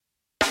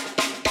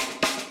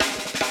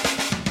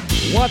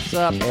What's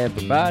up,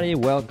 everybody?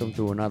 Welcome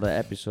to another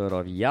episode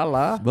of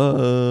Yala,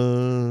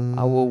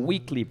 our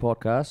weekly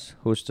podcast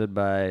hosted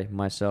by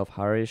myself,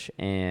 Harish,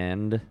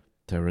 and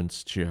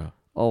Terence Chia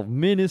of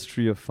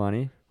Ministry of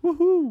Funny,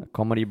 Woohoo! a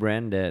comedy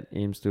brand that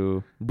aims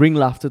to bring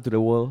laughter to the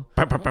world.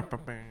 I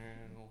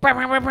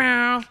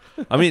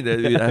mean,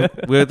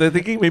 we're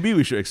thinking maybe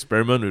we should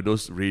experiment with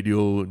those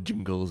radio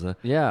jingles.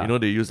 Yeah. You know,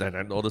 they use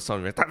and all the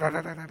sound.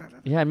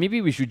 Yeah,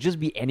 maybe we should just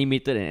be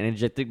animated and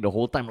energetic the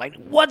whole time. Like,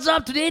 what's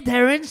up today,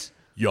 Terence?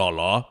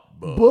 Yala.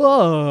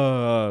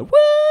 Whoa!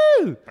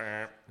 Woo!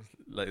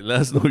 Like,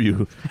 let us know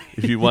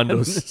if you want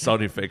those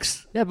sound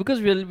effects. Yeah, because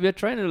we're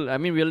trying to. I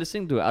mean, we're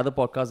listening to other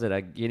podcasts that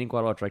are gaining quite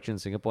a lot of traction in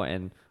Singapore,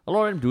 and a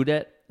lot of them do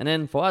that. And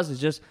then for us, it's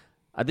just,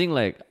 I think,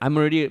 like, I'm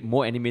already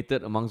more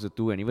animated amongst the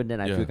two, and even then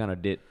I feel kind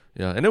of dead.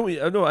 Yeah, and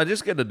then I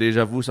just get the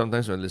deja vu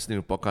sometimes when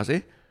listening to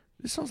podcasts.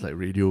 This sounds like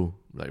radio,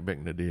 like back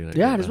in the day. Like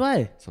That's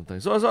why.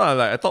 Sometimes. So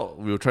I thought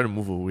we were trying to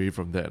move away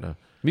from that.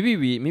 Maybe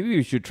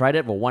we should try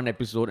that for one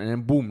episode, and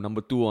then boom,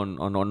 number 2 on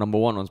number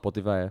 1 on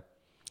Spotify.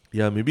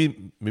 Yeah,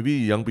 maybe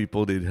young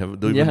people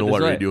don't even know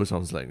what right. radio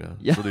sounds like.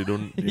 So they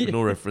have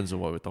no reference of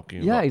what we're talking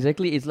about. Yeah,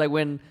 exactly. It's like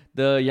when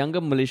the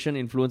younger Malaysian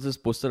influencers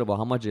posted about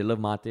how much they love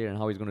Mahathir and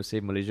how he's going to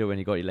save Malaysia when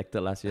he got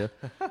elected last year.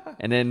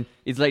 And then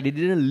it's like they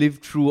didn't live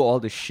through all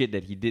the shit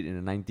that he did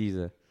in the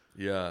 90s.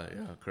 Yeah,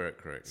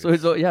 correct. So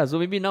so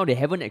maybe now they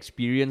haven't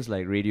experienced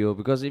like radio,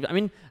 because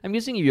I'm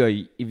guessing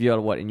if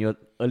you're what, in your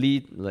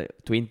early like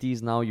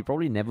 20s now, you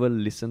probably never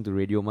listened to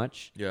radio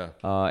much. Yeah.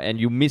 And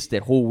you missed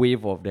that whole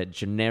wave of that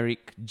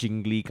generic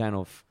jingly kind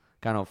of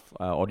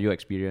audio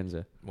experience.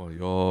 Well,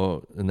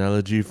 your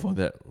analogy for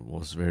that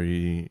was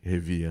very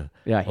heavy.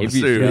 Yeah, heavy.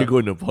 Straight away go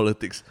into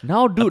politics.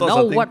 Now, dude,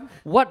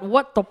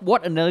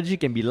 what analogy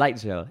can be light,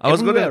 sir?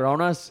 Everywhere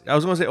around us. I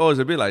was gonna say, it's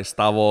a bit like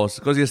Star Wars,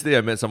 because yesterday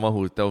I met someone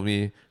who told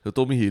me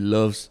he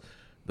loves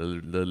the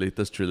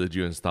latest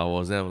trilogy in Star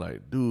Wars, and I'm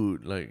like,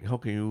 dude, like, how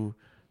can you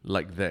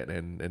like that?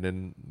 And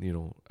then, you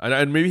know,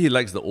 and maybe he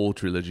likes the old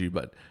trilogy,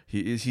 but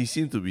he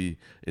seemed to be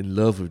in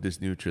love with this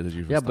new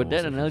trilogy. Yeah, but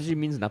that analogy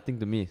means nothing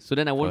to me. So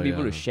then I won't be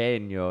able to share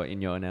in your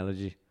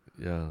analogy.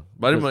 Yeah,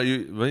 but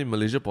in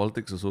Malaysia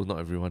politics also, not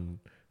everyone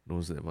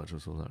knows that much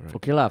also, right?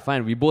 Okay lah,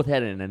 fine. We both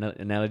had an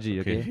analogy.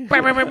 Okay.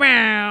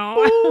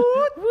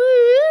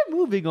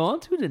 Moving on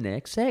to the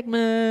next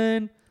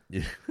segment.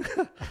 Yeah.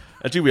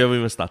 Actually, we haven't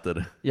even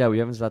started. Yeah, we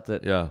haven't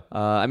started. Yeah.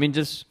 I mean,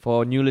 just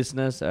for new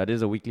listeners, this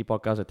is a weekly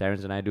podcast that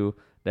Terence and I do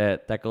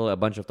that tackle a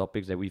bunch of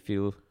topics that we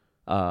feel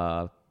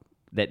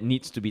that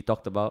needs to be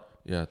talked about.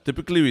 Yeah.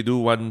 Typically, we do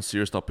one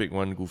serious topic,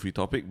 one goofy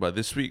topic, but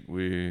this week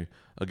we're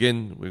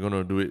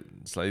gonna do it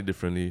slightly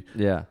differently.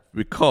 Yeah.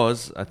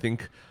 Because I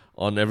think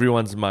on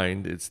everyone's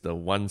mind, it's the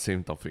one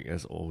same topic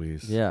as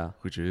always. Yeah.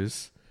 Which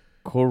is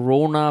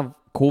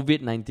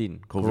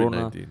COVID-19.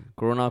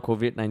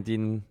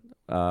 COVID-19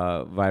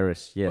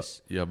 virus.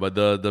 Yes. But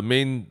the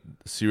main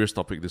serious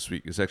topic this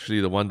week is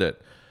actually the one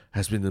that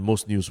has been the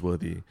most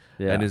newsworthy.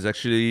 Yeah. And is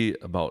actually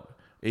about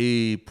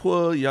a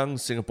poor young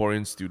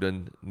Singaporean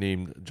student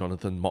named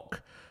Jonathan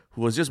Mock,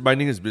 who was just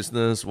minding his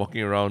business,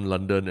 walking around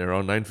London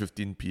around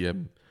 9:15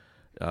 p.m.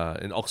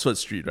 In Oxford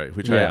Street, right?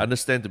 Which I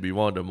understand to be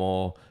one of the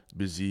more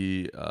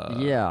busy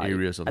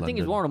areas of London. I think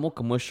it's one of the more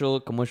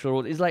commercial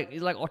roads. It's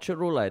like Orchard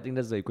Road. I think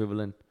that's the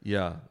equivalent.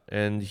 Yeah,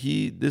 and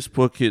this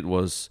poor kid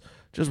was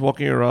just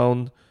walking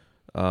around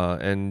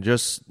and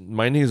just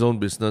minding his own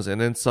business,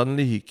 and then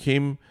suddenly he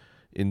came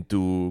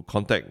into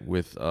contact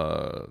with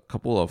a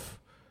couple of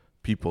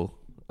people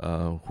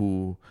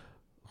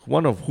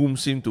one of whom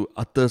seemed to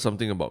utter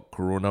something about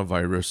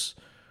coronavirus,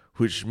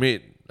 which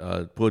made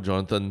poor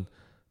Jonathan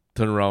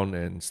turn around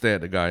and stare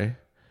at the guy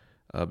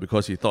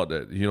because he thought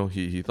that,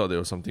 he thought there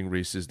was something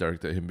racist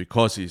directed at him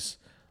because he's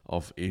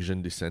of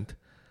Asian descent.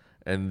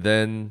 And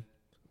then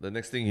the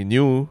next thing he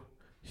knew,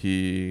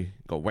 he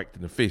got whacked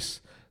in the face.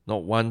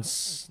 Not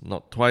once,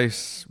 not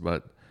twice,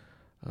 but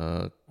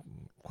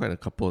quite a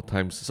couple of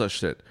times, such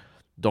that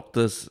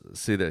doctors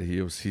say that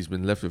he's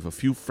been left with a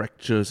few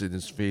fractures in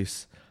his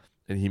face,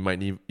 and he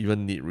might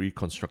even need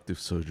reconstructive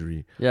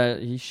surgery. Yeah,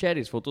 he shared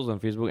his photos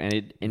on Facebook, and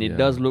it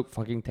does look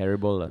fucking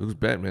terrible. It looks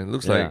bad, man.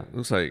 Looks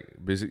like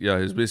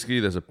basically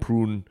there's a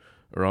prune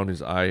around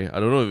his eye. I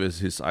don't know if it's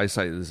his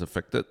eyesight is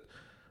affected,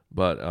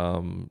 but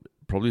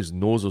probably his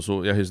nose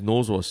also. Yeah, his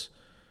nose was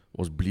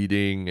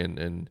bleeding,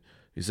 and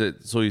he said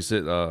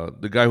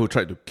the guy who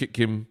tried to kick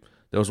him,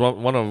 there was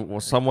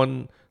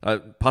someone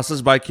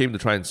passers-by came to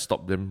try and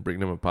stop them, break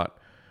them apart,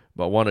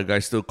 but one of the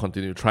guys still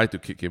continued, tried to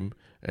kick him,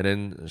 and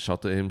then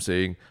shouted at him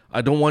saying,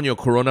 "I don't want your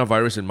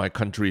coronavirus in my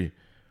country,"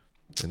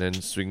 and then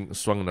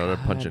swung another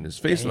punch in his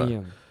face.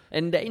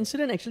 And the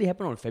incident actually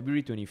happened on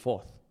February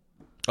 24th.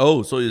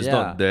 Oh, so it's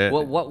not there.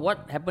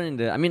 What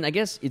happened I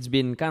guess it's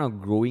been kind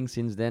of growing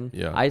since then.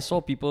 Yeah. I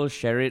saw people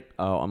share it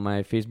on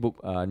my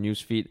Facebook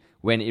newsfeed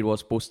when it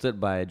was posted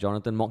by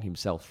Jonathan Mock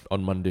himself.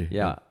 On Monday.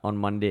 Yeah, on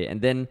Monday.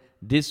 And then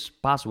this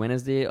past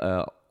Wednesday,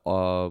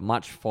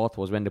 March 4th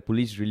was when the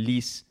police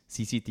released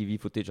CCTV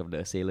footage of the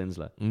assailants.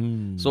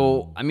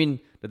 So, I mean,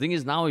 the thing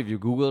is now if you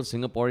Google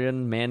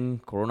Singaporean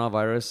man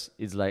coronavirus,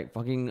 it's like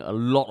fucking a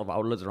lot of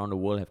outlets around the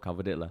world have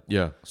covered it.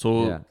 Yeah.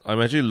 So Yeah.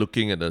 I'm actually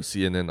looking at the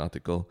CNN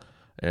article,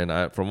 and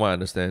from what I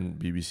understand,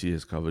 BBC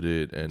has covered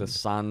it, and The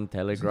Sun,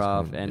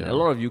 Telegraph, and yeah. a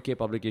lot of UK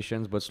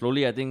publications. But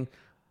slowly, I think,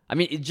 I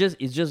mean, it's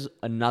just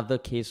another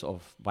case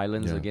of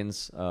violence Yeah.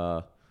 against.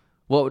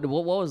 What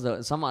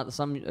was some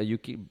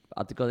UK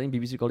article? I think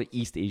BBC called it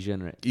East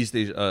Asian, right? East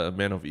Asia,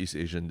 man of East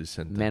Asian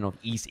descent. Man of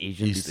East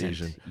Asian East descent.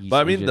 Asian. East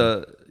But I mean,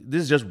 Asian.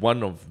 this is just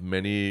one of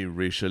many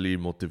racially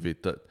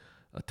motivated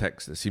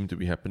attacks that seem to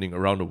be happening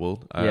around the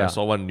world. I Yeah.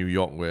 saw one in New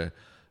York where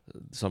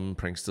some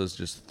pranksters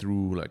just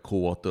threw like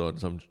cold water on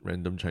some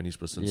random Chinese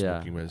person Yeah.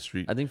 smoking by the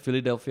street. I think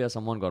Philadelphia,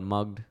 someone got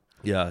mugged.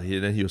 Yeah,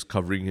 then he was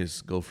covering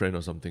his girlfriend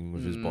or something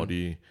with his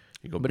body.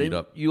 He got But beat then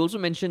up. you also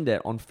mentioned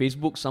that on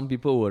Facebook, some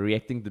people were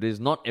reacting to this.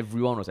 Not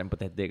everyone was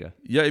empathetic.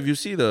 Yeah, if you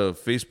see the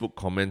Facebook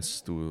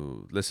comments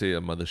to, let's say,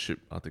 a Mothership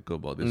article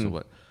about this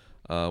or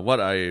what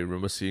I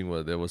remember seeing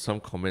were there were some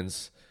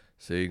comments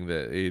saying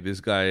that, hey,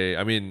 this guy,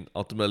 I mean,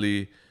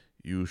 ultimately,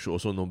 you should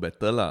also know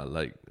better, lah.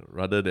 Like,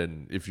 rather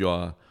than if you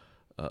are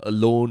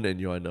alone and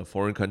you're in a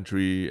foreign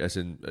country, as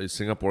in a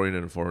Singaporean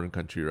in a foreign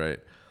country, right?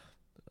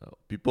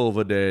 People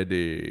over there,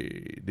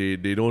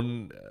 they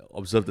don't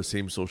observe the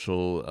same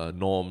social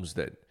norms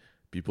that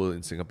people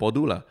in Singapore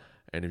do, lah.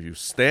 And if you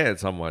stare at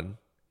someone,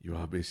 you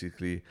are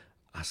basically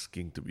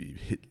asking to be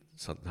hit,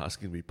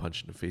 asking to be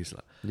punched in the face,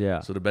 lah. Yeah.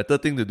 So the better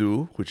thing to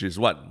do, which is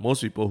what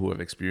most people who have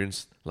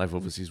experienced life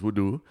overseas would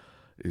do,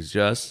 is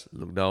just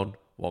look down,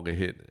 walk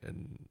ahead,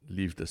 and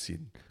leave the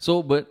scene.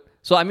 So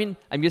I mean,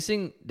 I'm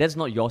guessing that's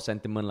not your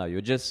sentiment, lah.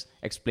 You're just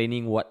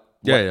explaining what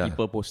Yeah.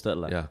 people posted,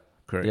 lah. Yeah,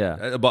 correct. Yeah.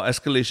 About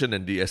escalation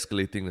and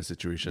de-escalating the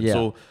situation. Yeah.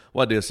 So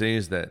what they're saying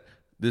is that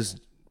this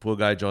poor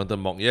guy, Jonathan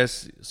Mok,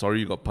 yes, sorry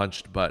you got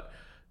punched, but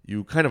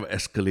you kind of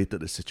escalated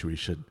the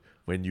situation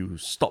when you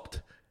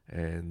stopped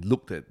and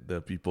looked at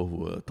the people who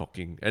were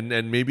talking. And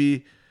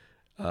maybe,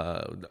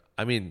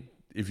 I mean,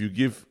 if you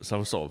give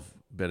some sort of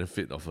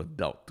benefit of a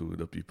doubt to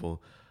the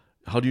people,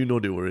 how do you know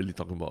they were really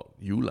talking about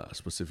you, lah,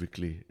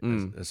 specifically,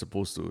 as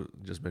opposed to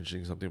just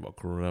mentioning something about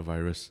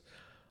coronavirus?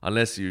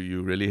 Unless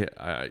you really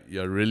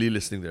you're really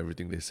listening to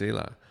everything they say,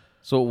 lah.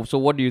 So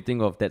what do you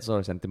think of that sort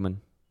of sentiment?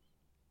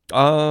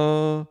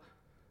 I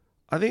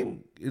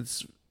think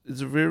it's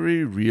a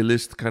very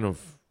realist kind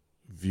of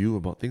view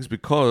about things,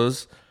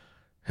 because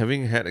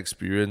having had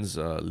experience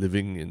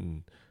living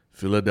in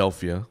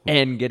Philadelphia,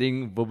 And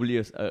getting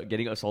verbally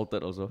getting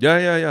assaulted also.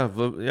 yeah.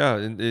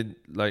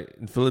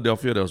 In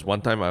Philadelphia, there was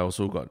one time I was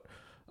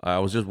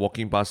just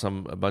walking past a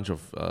bunch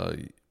of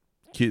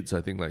kids,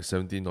 I think like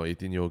 17 or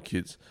 18-year-old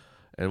kids,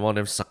 and one of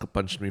them sucker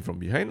punched me from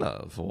behind,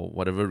 lah, for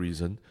whatever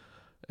reason,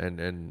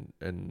 and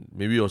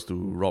maybe it was to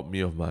rob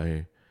me of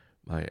my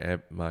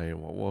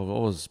what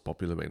was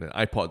popular back then,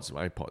 iPods,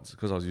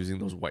 because I was using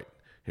those white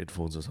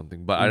headphones or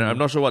something. But I'm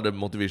not sure what the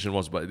motivation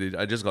was, but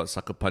I just got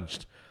sucker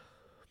punched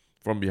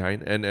from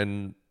behind,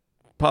 and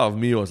part of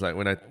me was like,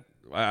 when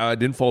I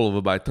didn't fall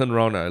over, but I turned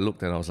around and I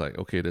looked and I was like,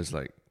 okay, there's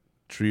like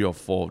 3 or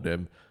 4 of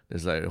them.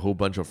 There's like a whole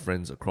bunch of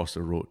friends across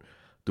the road.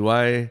 Do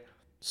I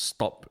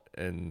stop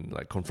and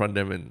like confront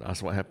them and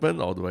ask what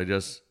happened, or do I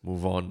just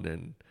move on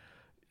and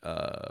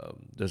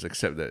just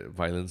accept that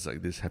violence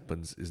like this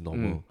happens is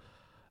normal?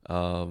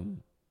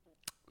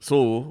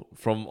 So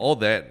from all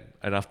that,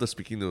 and after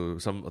speaking to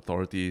some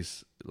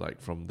authorities,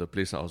 like from the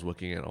place I was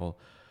working at, all,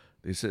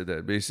 they said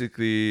that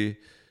basically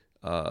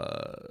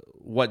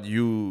what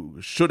you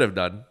should have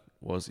done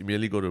was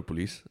immediately go to the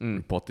police,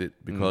 report it,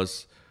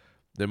 because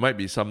there might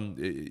be some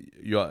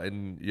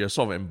you're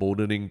sort of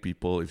emboldening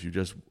people if you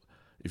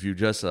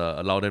just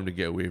allow them to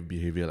get away with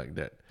behavior like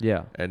that.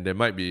 Yeah. And there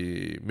might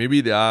be,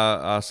 maybe there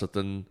are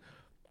certain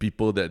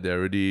people that they're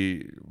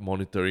already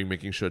monitoring,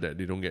 making sure that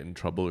they don't get in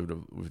trouble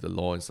with the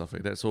law and stuff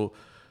like that. So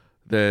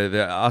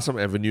there are some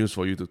avenues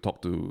for you to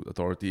talk to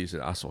authorities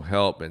and ask for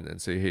help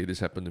and say, hey, this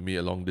happened to me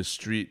along this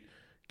street.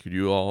 Could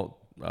you all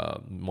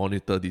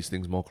monitor these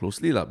things more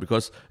closely, lah?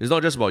 Because it's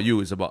not just about you,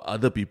 it's about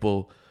other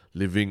people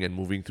living and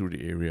moving through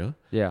the area.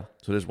 Yeah.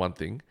 So that's one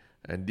thing.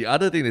 And the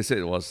other thing they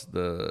said was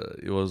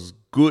it was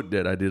good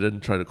that I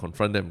didn't try to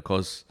confront them,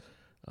 because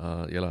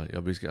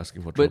you're basically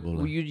asking for But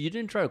trouble. you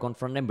didn't try to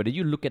confront them, but did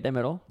you look at them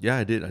at all? Yeah,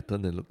 I did. I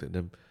turned and looked at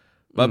them.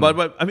 But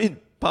I mean,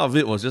 part of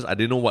it was just I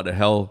didn't know what the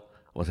hell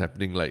was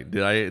happening. Like,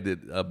 did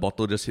a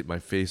bottle just hit my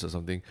face or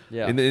something?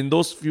 Yeah. In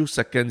those few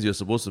seconds, you're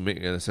supposed to make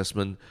an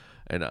assessment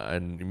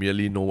and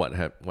immediately know what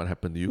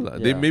happened to you. Like,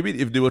 Yeah. maybe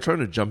if they were trying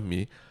to jump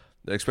me,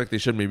 the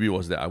expectation maybe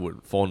was that I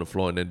would fall on the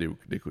floor and then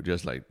they could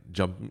just like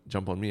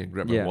jump on me and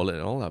grab my wallet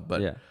and all that.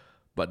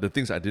 But the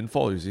things I didn't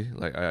fall, you see,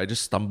 like I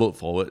just stumbled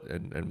forward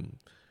and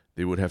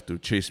they would have to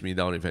chase me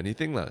down if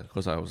anything, lah,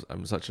 because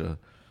I'm such a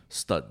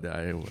stud that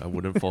I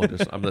wouldn't fall.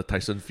 I'm the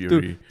Tyson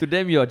Fury. To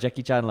them, you're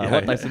Jackie Chan, lah. Yeah,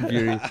 What yeah. Tyson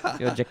Fury?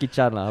 You're Jackie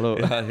Chan, lah. Hello.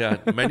 Yeah,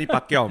 Manny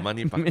Pacquiao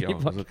Manny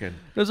also can.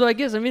 No, so I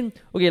guess, I mean,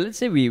 okay, let's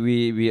say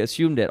we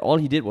assume that all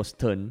he did was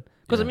turn.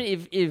 Because, I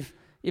mean, if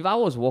if I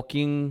was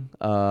walking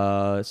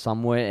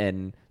somewhere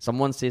and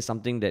someone says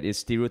something that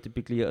is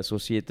stereotypically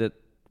associated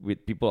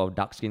with people of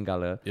dark skin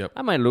color, Yep.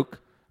 I might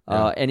look.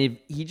 Yeah. And if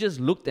he just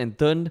looked and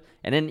turned,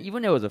 and then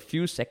even there was a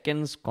few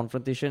seconds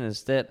confrontation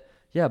instead,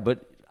 yeah,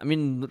 but I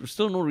mean,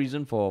 still no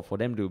reason for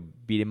them to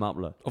beat him up.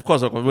 Of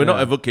course, we're not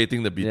Yeah.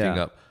 advocating the beating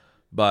Yeah. up,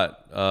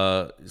 but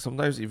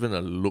sometimes even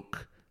a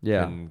look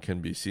Yeah.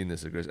 can be seen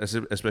as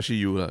aggressive. Especially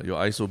you, your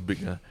eyes so big,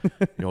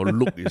 your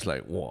look is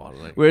like wow,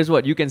 like. Whereas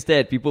what, you can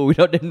stare at people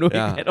without them knowing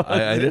Yeah, at all.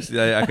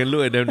 I can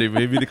look at them.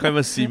 Maybe they can't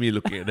even see me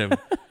looking at them.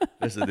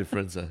 That's the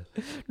difference.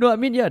 No, I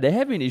mean, yeah, there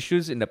have been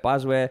issues in the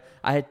past where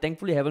I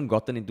thankfully haven't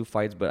gotten into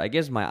fights, but I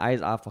guess my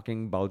eyes are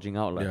fucking bulging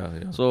out. Like.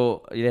 Yeah.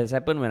 So it has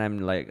happened when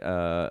I'm like,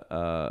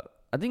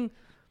 I think,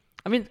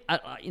 I mean,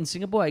 in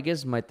Singapore, I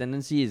guess my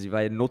tendency is if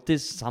I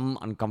notice some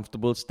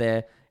uncomfortable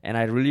stare and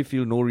I really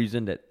feel no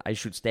reason that I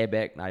should stare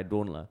back, I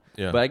don't.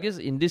 Yeah. But I guess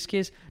in this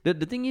case, the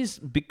thing is,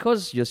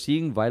 because you're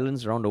seeing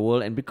violence around the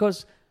world and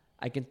because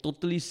I can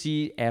totally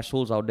see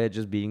assholes out there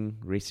just being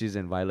racist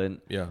and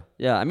violent. Yeah.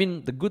 Yeah, I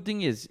mean, the good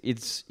thing is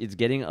it's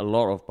getting a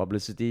lot of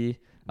publicity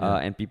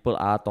and people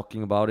are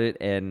talking about it.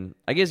 And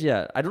I guess,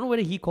 yeah, I don't know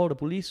whether he called the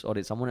police or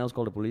did someone else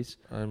call the police.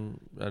 I'm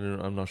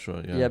not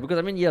sure. Yeah. Yeah, because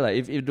I mean, yeah, like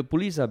if the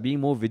police are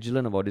being more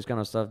vigilant about this kind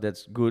of stuff,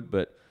 that's good.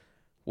 But,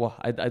 wow,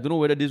 I don't know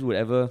whether this would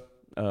ever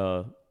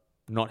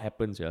not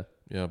happen, yeah.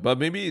 Yeah, but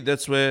maybe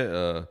that's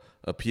where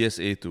a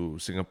PSA to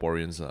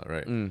Singaporeans are,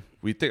 right?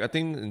 I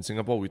think in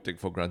Singapore we take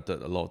for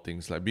granted a lot of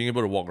things, like being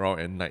able to walk around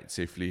at night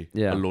safely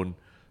alone.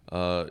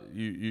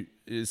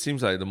 It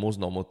seems like the most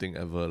normal thing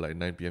ever, like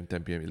 9 p.m.,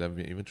 10 p.m., 11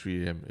 p.m., even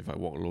 3 a.m. if I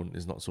walk alone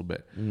is not so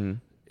bad.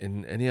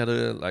 In any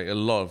other, like a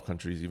lot of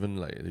countries, even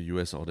like the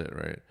US or that,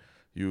 right?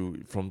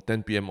 You from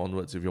 10 p.m.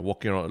 onwards, if you're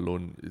walking around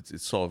alone,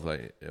 it's sort of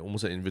like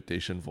almost an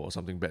invitation for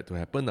something bad to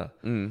happen.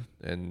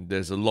 And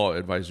there's a lot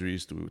of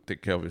advisories to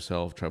take care of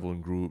yourself, travel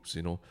in groups,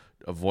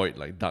 avoid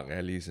like dark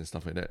alleys and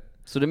stuff like that.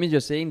 So that means you're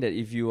saying that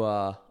if you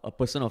are a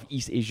person of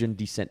East Asian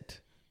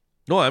descent.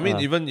 No, I mean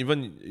even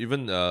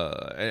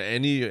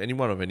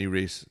anyone of any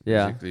race,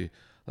 basically.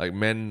 Like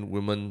men,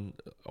 women,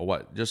 or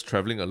what, just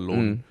traveling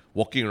alone,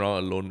 walking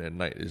around alone at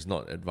night is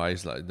not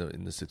advised like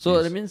in the cities.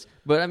 So that means,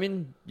 but I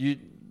mean,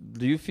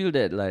 do you feel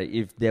that like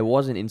if there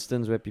was an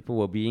instance where people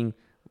were being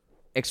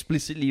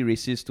explicitly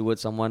racist towards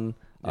someone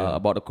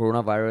about the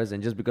coronavirus,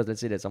 and just because let's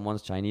say that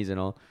someone's Chinese and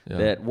all,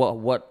 that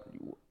what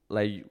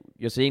like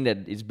you're saying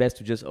that it's best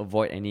to just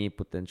avoid any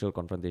potential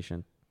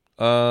confrontation?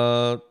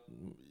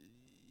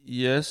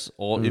 Yes,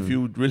 or if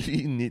you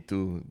really need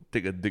to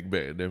take a dig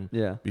back at them,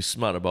 be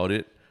smart about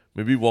it.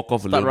 Maybe walk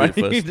off a little bit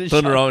first,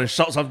 turn around and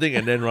shout something,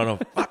 and then run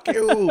off. Fuck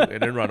you,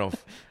 and then run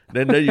off.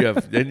 Then you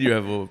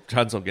have a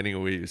chance of getting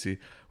away. You see.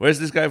 Whereas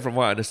this guy, from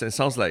what I understand,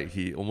 sounds like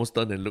he almost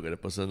turned and looked at the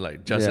person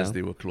like just as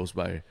they were close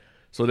by.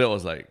 So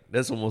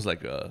that's almost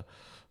like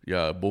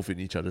both in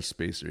each other's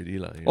space already,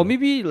 lah. Or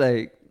maybe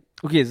like.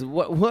 Okay, so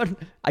what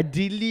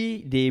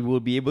ideally they will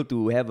be able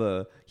to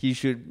have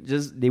should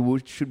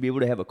be able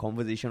to have a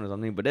conversation or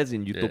something, but that's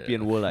in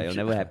utopian world, it'll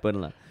never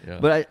happen.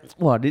 But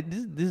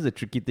this is a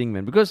tricky thing,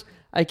 man, because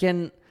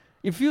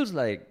it feels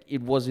like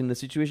it was in a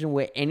situation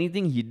where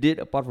anything he did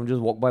apart from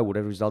just walk by would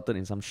have resulted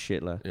in some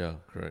shit. Yeah,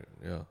 correct.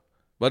 Yeah.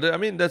 But I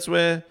mean that's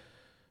where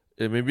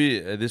maybe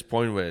at this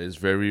point where it's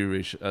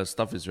very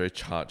stuff is very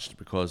charged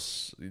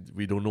because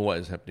we don't know what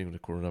is happening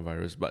with the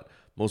coronavirus, but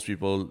most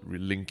people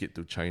link it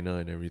to China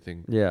and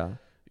everything. Yeah.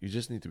 You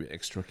just need to be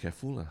extra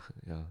careful.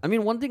 Yeah. I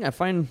mean, one thing I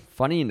find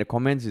funny in the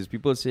comments is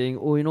people saying,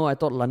 I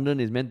thought London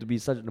is meant to be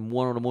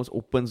one of the most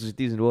open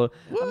cities in the world.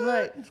 What? I'm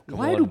like,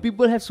 why do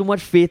people have so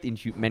much faith in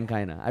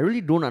mankind? I really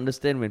don't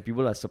understand when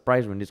people are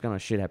surprised when this kind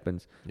of shit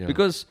happens. Yeah.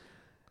 Because,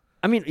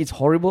 I mean, it's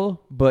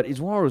horrible, but it's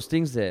one of those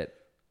things that,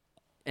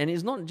 and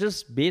it's not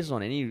just based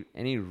on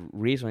any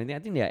race or anything. I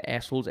think there are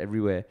assholes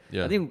everywhere.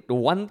 Yeah. I think the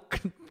one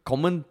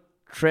common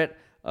thread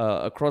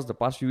across the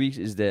past few weeks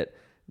is that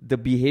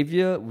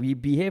we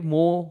behave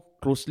more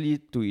closely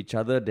to each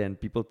other than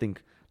people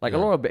think. Like a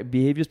lot of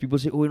behaviors, people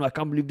say, I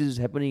can't believe this is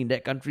happening in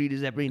that country, this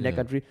is happening in that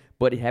country.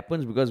 But it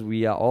happens because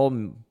we are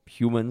all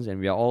humans and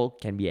we are all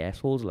can be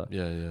assholes.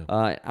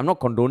 I'm not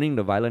condoning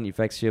the violent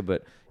effects here,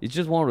 but it's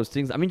just one of those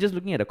things. I mean, just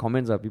looking at the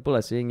comments, people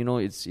are saying,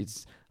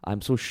 it's I'm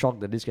so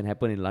shocked that this can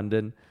happen in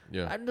London.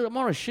 Yeah. And the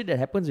amount of shit that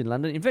happens in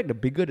London, in fact, the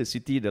bigger the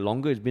city, the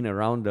longer it's been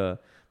around, the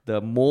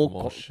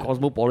more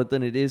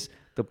cosmopolitan it is,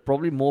 the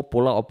probably more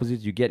polar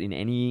opposites you get in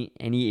any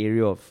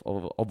area of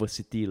a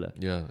city.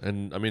 Yeah,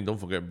 and I mean, don't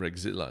forget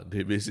Brexit.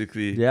 They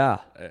basically,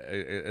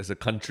 as a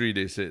country,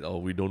 they said,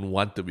 we don't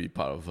want to be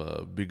part of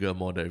a bigger,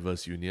 more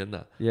diverse union.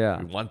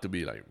 We want to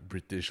be like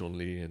British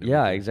only. And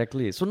yeah,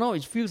 exactly. So now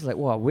it feels like,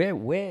 wow,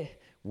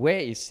 where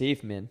is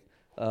safe, man?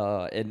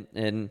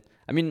 And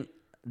I mean,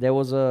 there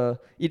was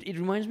it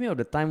reminds me of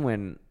the time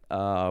when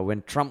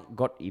Trump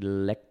got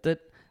elected.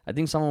 I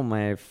think some of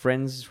my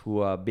friends who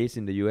are based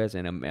in the US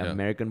and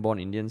American-born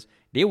Indians,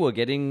 they were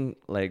getting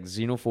like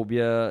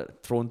xenophobia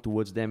thrown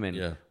towards them,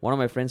 and one of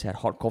my friends had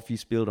hot coffee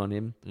spilled on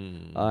him,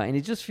 and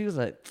it just feels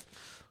like,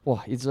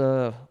 wow,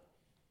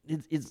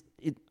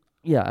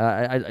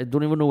 yeah, I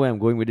don't even know where I'm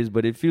going with this,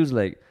 but it feels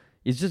like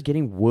it's just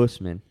getting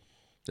worse, man.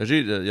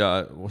 Actually,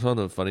 some of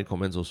the funny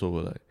comments also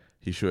were like,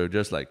 he should have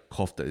just like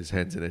coughed at his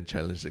hands and then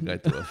challenged the guy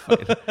to a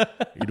fight.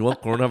 You don't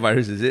want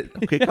coronavirus, is it?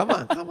 Okay, come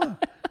on.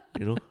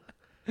 You know?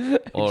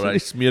 Or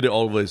like smeared it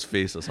all over his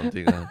face or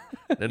something.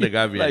 Then the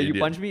guy be like, an you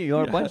idiot. punch me, you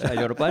want to punch? You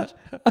want to punch?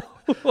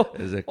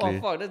 Exactly.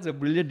 Oh fuck, that's a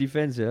brilliant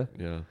defense, yeah.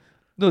 Yeah.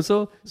 No,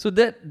 so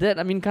that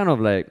I mean, kind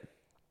of like,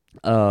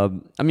 I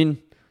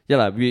mean, yeah,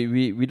 like,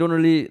 we don't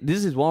really.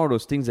 This is one of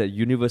those things that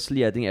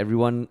universally, I think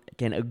everyone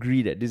can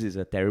agree that this is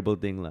a terrible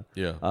thing, lah.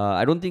 Yeah.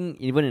 I don't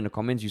think even in the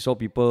comments you saw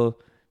people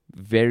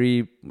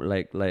very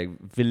like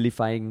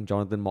vilifying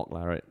Jonathan Mock,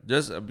 lah, right?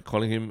 Just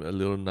calling him a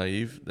little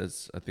naive.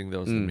 I think that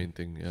was the main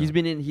thing. Yeah.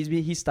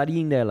 He's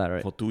studying there, lah,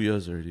 right? For 2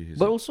 years already.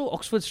 But also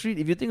Oxford Street.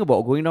 If you think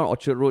about going down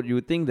Orchard Road, you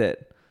would think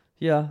that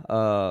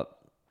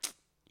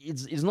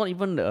it's not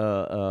even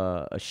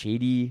a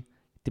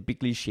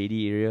typically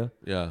shady area.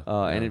 Yeah.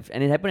 And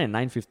it happened at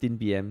 9:15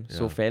 p.m.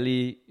 So Yeah.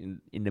 fairly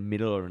in the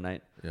middle of the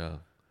night. Yeah.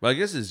 But I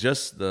guess it's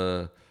just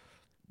the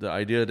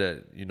idea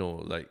that, you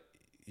know, like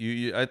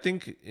you I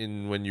think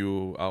when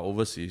you are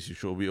overseas, you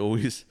should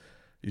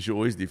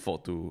always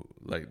default to,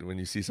 like, when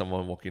you see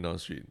someone walking down the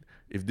street,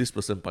 if this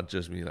person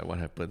punches me, like, what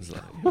happens,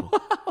 like, you know?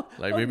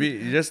 Like, maybe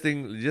you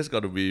just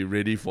got to be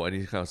ready for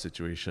any kind of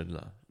situation,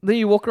 lah. Then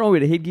you walk around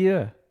with a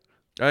headgear.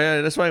 Oh,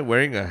 yeah, that's why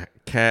wearing a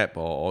cap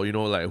or you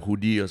know, like a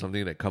hoodie or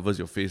something that covers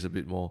your face a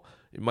bit more,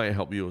 it might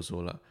help you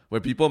also, lah.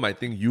 Where people might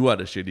think you are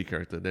the shady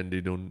character, then they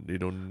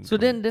don't. So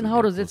then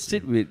how does that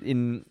sit with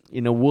in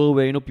a world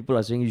where, you know, people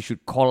are saying you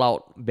should call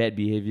out bad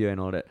behavior and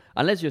all that?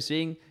 Unless you're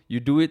saying you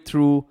do it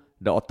through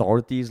the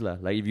authorities, lah.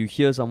 Like if you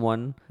hear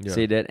someone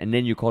say that and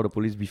then you call the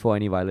police before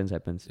any violence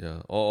happens.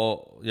 Yeah,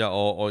 or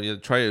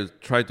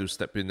try to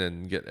step in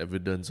and get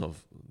evidence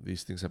of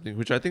these things happening,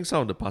 which I think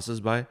some of the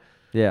passers-by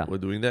were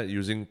doing that,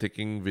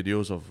 taking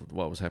videos of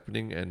what was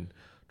happening and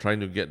trying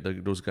to get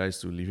those guys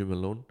to leave him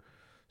alone.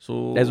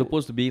 So as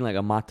opposed to being like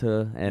a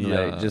martyr and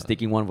like just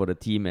taking one for the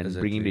team and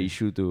bringing the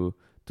issue to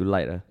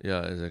light.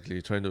 Yeah,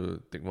 exactly. Trying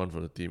to take one for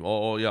the team.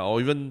 Or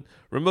even,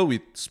 remember we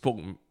spoke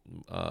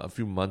a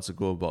few months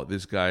ago about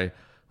this guy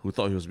who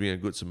thought he was being a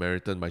good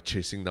Samaritan by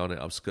chasing down an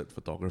upskirt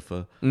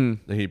photographer. Then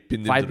he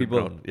pinned him to the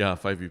ground. Yeah,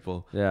 5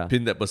 people. Yeah.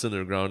 Pinned that person to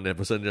the ground. That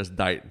person just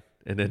died.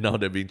 And then now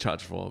they're being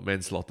charged for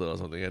manslaughter or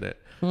something like that.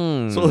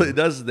 So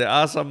there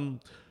are some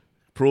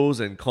pros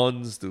and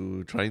cons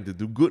to trying to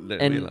do good that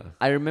way.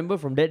 I remember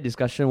from that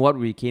discussion, what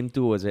we came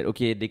to was that,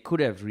 okay, they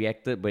could have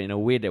reacted, but in a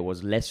way that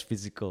was less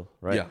physical,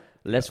 right? Yeah.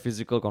 Less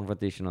physical,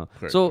 confrontational.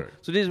 Correct. So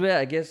this is where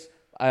I guess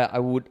I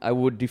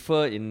would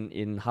differ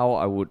in how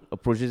I would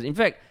approach this. In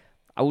fact,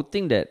 I would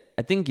think that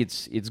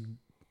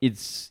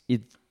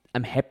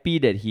I'm happy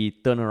that he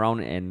turned around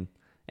and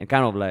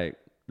kind of like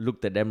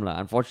looked at them, lah.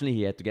 Unfortunately,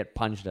 he had to get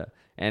punched,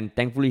 and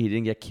thankfully he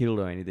didn't get killed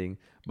or anything.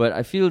 But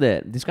I feel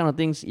that these kind of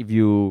things, if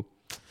you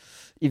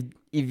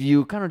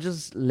kind of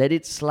just let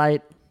it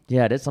slide,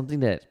 that's something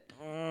that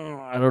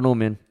I don't know,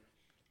 man.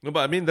 No,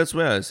 but I mean, that's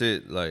where I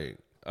said, like,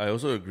 I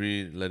also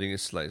agree letting it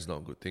slide is not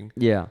a good thing.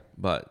 Yeah.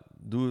 But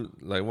do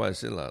like what I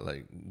said,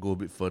 like go a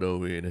bit further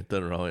away and then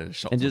turn around and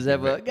shout. And just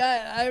have back. a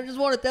guy, I just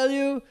want to tell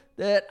you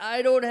that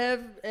I don't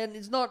have, and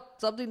it's not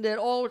something that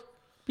all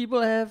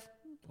people have.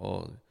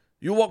 Or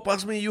you walk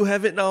past me, you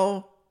have it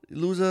now,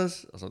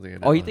 losers, or something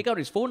like that. Or he take out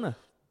his phone.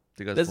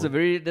 That's a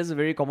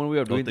very common way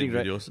of doing things,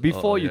 videos. Right?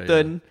 Before you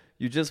turn,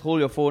 you just hold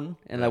your phone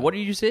and like, what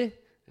did you say?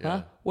 Yeah.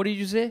 Huh? What did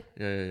you say?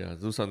 Yeah.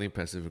 Do something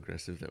passive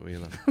aggressive that way,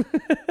 lah.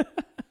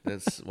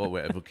 That's what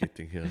we're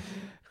advocating here.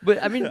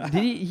 But I mean,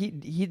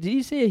 did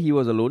he say he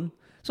was alone?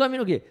 So I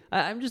mean, okay,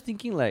 I'm just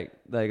thinking like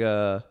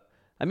I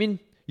mean,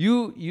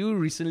 you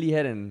recently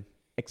had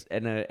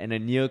a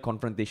near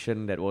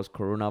confrontation that was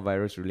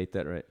coronavirus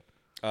related, right?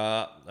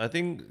 I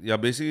think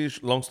basically,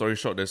 long story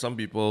short, there's some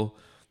people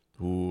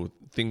who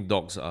think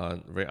dogs are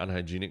very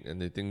unhygienic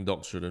and they think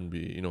dogs shouldn't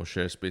be,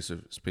 share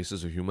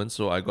spaces with humans.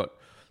 So I got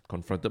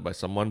confronted by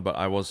someone, but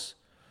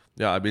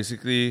I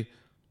basically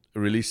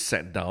really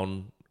sat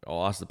down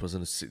or asked the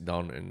person to sit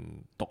down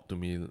and talk to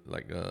me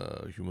like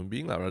a human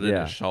being, rather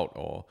than shout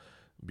or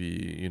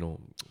be,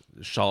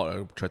 shout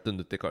or threaten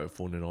to take out your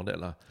phone and all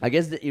that. I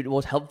guess it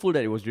was helpful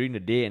that it was during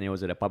the day and it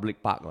was at a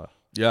public park.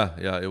 Yeah,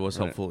 it was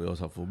helpful. It was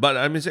helpful. But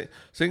I mean,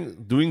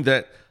 saying doing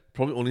that,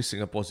 probably only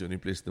Singapore is the only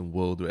place in the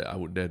world where I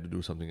would dare to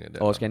do something like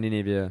that. Or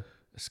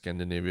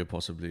Scandinavia,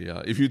 possibly.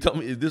 Yeah. If you tell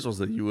me if this was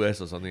the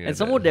US or something, and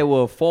somewhere there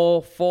were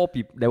four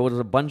people. There was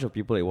a bunch of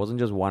people. It wasn't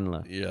just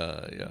one,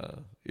 Yeah.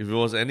 If it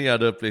was any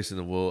other place in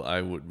the world,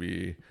 I would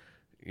be,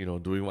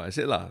 doing what I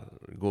said,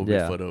 Go a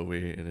bit further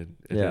away, and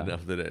then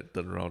after that,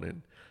 turn around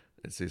and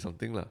say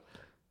something,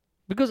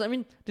 Because I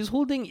mean, this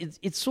whole thing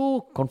it's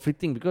so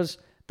conflicting because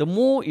the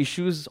more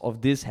issues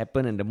of this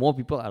happen and the more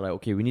people are like,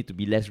 okay, we need to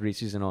be less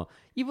racist and all.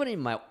 Even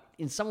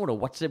in some of the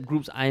WhatsApp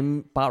groups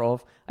I'm part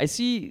of, I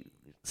see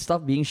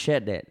stuff being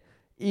shared that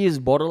is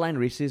borderline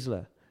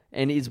racist,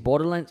 and it's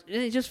borderline.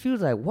 It just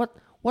feels like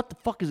what the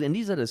fuck is? And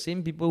these are the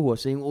same people who are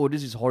saying, oh,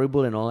 this is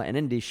horrible and all, and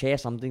then they share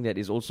something that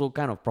is also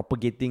kind of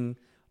propagating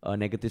a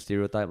negative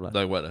stereotype.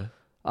 Like what?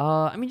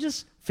 I mean,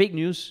 just fake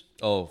news.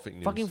 Oh, fake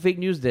news. Fucking fake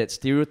news that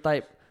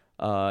stereotype,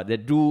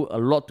 that do a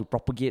lot to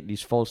propagate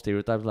these false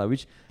stereotypes,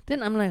 which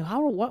then I'm like,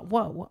 how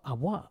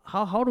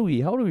do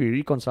we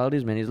reconcile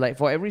this, man? It's like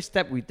for every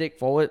step we take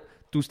forward,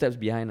 2 steps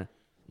behind.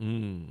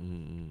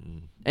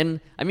 And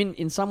I mean,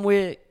 in some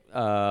way,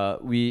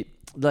 we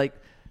like,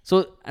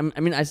 so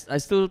I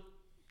still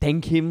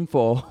thank him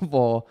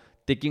for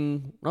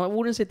taking, no, I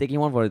wouldn't say taking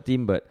one for the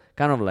team, but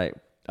kind of like,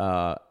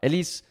 at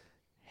least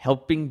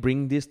helping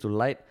bring this to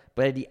light.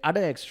 But at the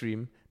other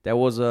extreme, there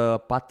was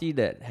a party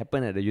that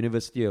happened at the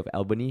University of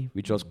Albany,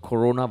 which was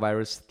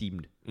coronavirus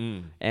themed.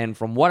 And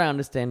from what I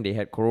understand, they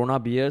had Corona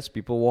beers,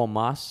 people wore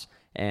masks,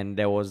 and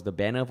there was the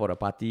banner for the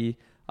party,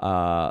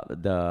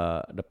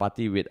 the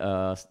party with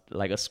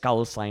like a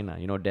skull sign,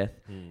 death.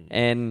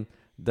 And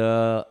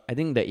I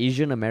think the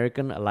Asian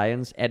American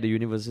Alliance at the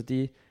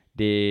university,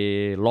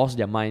 they lost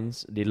their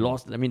minds. They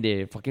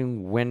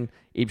fucking went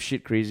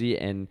apeshit crazy,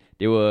 and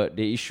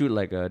they issued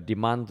like a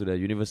demand to the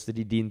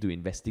university dean to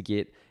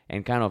investigate,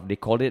 and kind of they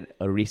called it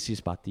a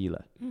racist party,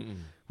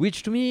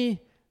 which to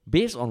me,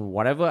 based on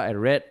whatever I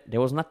read, there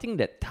was nothing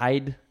that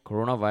tied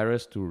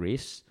coronavirus to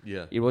race.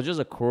 Yeah, it was just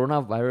a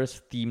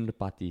coronavirus themed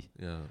party.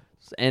 Yeah,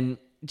 and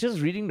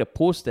just reading the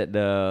post that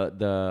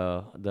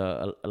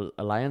the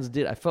alliance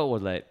did, I felt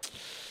was like,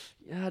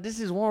 yeah, this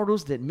is one of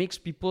those that makes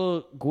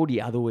people go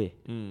the other way.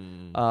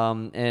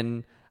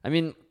 And I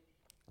mean,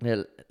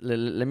 let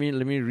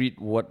me read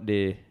what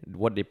they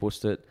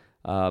posted.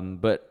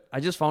 But I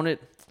just found it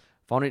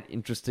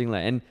interesting,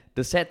 and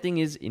the sad thing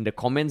is, in the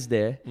comments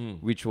there,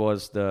 which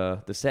was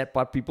the sad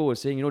part, people were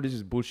saying, this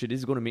is bullshit. This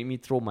is going to make me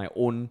throw my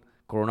own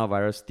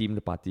coronavirus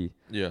themed party.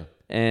 Yeah.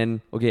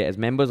 And okay, as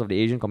members of the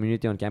Asian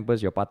community on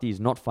campus, your party is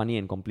not funny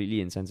and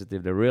completely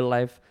insensitive. The real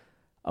life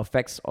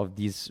effects of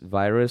this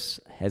virus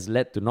has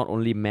led to not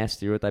only mass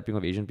stereotyping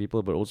of Asian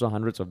people, but also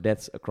hundreds of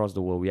deaths across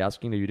the world. We're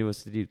asking the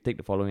university to take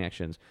the following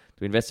actions: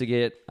 to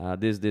investigate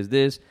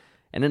this.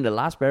 And then the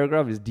last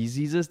paragraph is,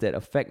 diseases that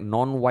affect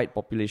non-white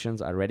populations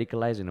are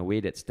radicalized in a way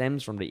that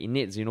stems from the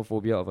innate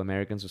xenophobia of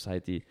American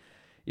society.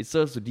 It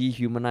serves to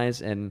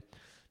dehumanize, and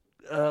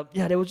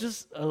there was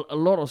just a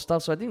lot of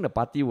stuff. So I think the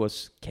party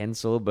was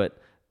cancelled, but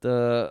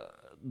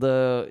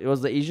it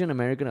was the Asian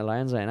American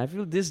Alliance, and I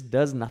feel this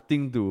does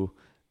nothing to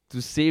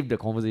save the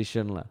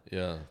conversation,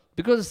 Yeah.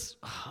 because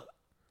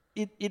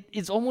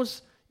it's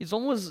almost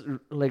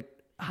like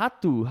hard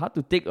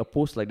to take a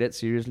post like that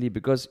seriously,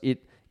 because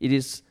it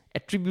is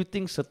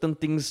attributing certain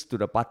things to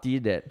the party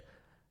that,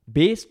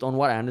 based on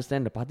what I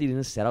understand, the party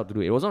didn't set out to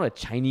do. It was not a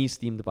Chinese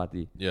themed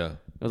party. Yeah.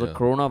 It was a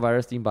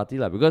coronavirus themed party,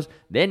 because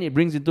then it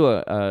brings into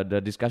the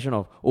discussion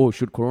of,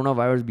 should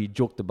coronavirus be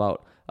joked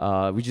about,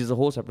 which is a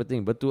whole separate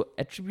thing. But to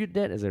attribute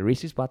that as a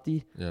racist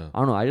party, I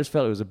don't know, I just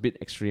felt it was a bit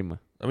extreme.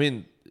 I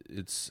mean,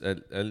 it's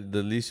at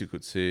the least you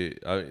could say,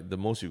 the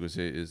most you could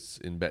say is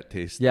in bad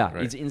taste. Yeah,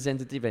 right? It's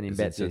insensitive and in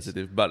bad taste.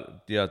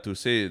 But to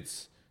say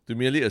to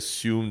merely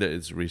assume that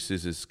it's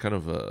racist is kind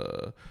of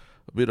a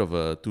bit of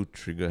a too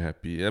trigger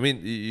happy. I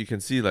mean, you can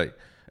see, and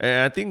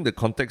I think the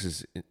context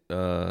is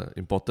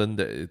important,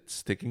 that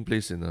it's taking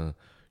place in a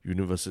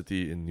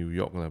university in New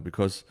York,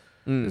 because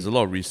there's a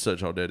lot of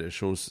research out there that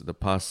shows the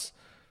past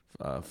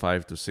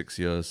 5 to 6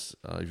 years,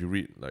 if you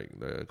read like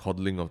the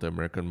Coddling of the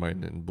American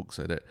Mind and books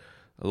like that,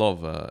 a lot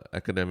of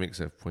academics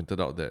have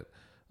pointed out that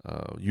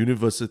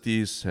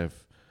universities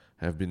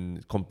have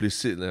been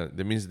complicit.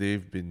 That means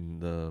they've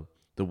been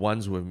the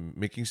ones who are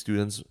making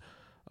students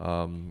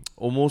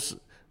almost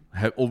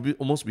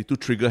be too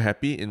trigger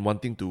happy in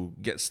wanting to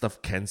get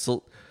stuff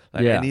cancelled.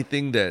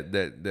 Anything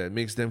that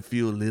makes them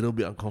feel a little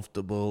bit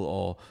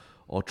uncomfortable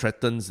or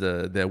threatens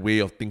their way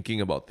of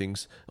thinking about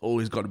things.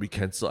 It's got to be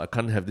cancelled. I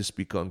can't have this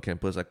speaker on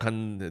campus. I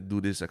can't do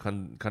this. I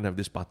can't have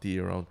this party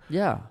around.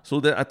 Yeah.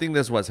 So I think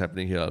that's what's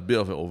happening here. A bit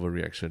of an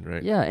overreaction,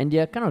 right? Yeah, and they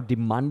are kind of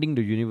demanding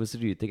the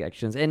university to take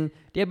actions, and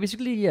they are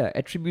basically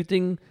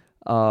attributing.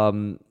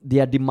 They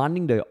are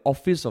demanding the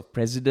office of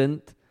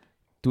president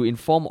to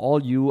inform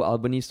all you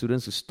Albany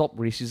students to stop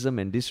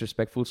racism and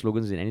disrespectful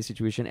slogans in any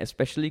situation,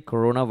 especially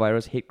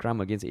coronavirus hate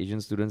crime against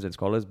Asian students and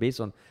scholars based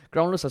on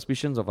groundless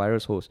suspicions of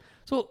virus hosts.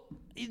 So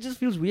it just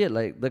feels weird.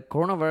 Like, the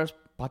coronavirus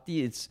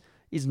party is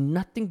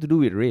nothing to do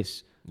with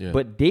race,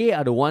 but they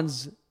are the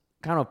ones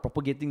kind of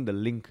propagating the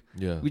link,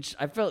 which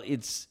I felt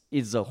it's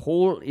a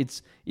whole.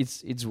 It's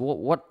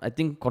what I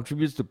think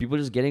contributes to people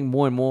just getting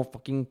more and more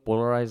fucking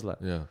polarized,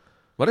 Yeah,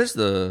 but it's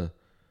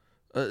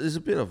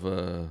a bit of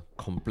a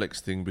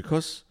complex thing,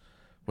 because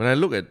when I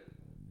look at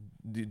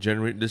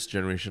this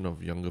generation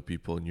of younger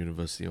people in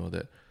university and all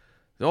that,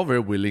 they're all very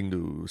willing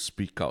to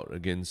speak out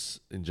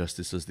against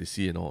injustices they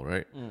see and all,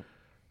 right?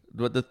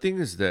 But the thing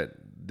is that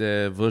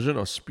their version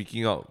of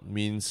speaking out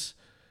means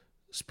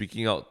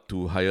speaking out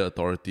to higher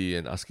authority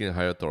and asking a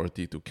higher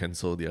authority to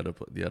cancel the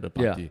other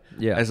party,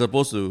 as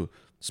opposed to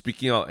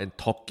speaking out and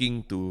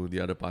talking to the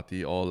other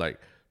party, or like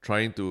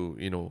trying to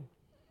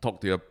talk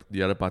to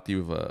the other party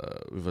with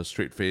a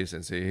straight face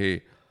and say,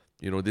 hey,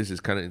 this is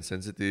kind of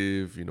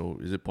insensitive.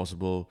 Is it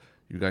possible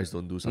you guys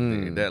don't do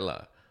something like that,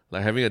 lah?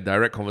 like having a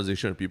direct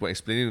conversation with people,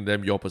 explaining to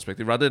them your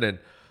perspective, rather than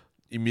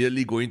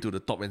immediately going to the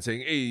top and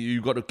saying, "Hey,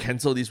 you got to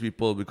cancel these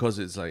people because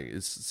it's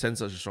sends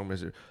such a strong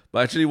message."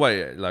 But actually,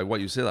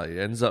 what you said, it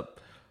ends up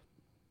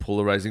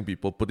polarizing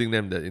people, putting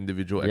them in their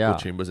individual echo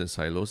chambers and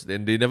silos.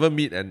 Then they never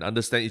meet and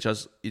understand each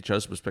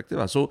other's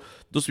perspective. So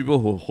those people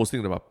who are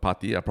hosting the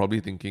party are probably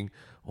thinking,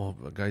 "Oh,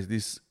 guys,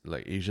 these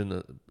like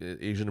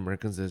Asian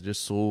Americans, they're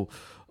just so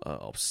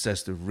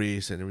obsessed with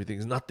race and everything.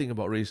 It's nothing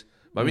about race."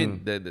 But I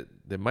mean,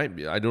 there might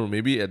be, I don't know,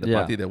 maybe at the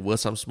party there were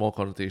some small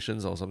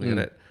connotations or something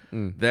like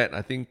that. That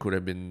I think could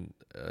have been,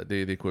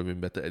 they could have been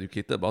better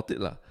educated about it.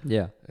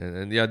 Yeah.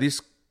 And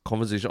this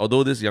conversation,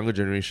 although this younger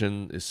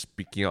generation is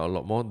speaking out a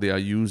lot more, they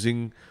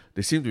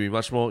seem to be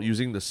much more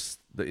using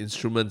the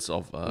instruments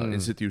of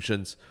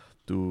institutions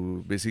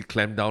to basically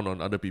clamp down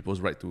on other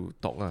people's right to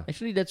talk.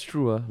 Actually, that's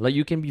true. Like,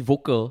 you can be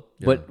vocal,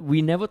 but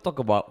we never talk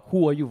about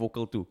who are you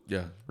vocal to.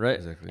 Yeah, right?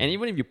 Exactly. And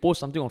even if you post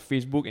something on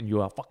Facebook and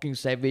you are fucking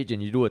savage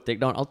and you do a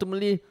takedown,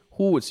 ultimately,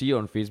 who would see you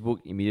on Facebook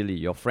immediately?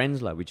 Your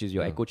friends, which is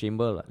your echo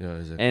chamber. Yeah,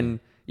 exactly. And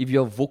if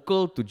you're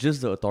vocal to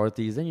just the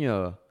authorities, then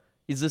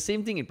it's the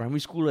same thing in primary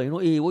school. Hey,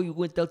 what you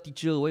going to tell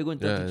teacher? What you going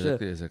to tell teacher?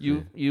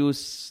 Exactly. You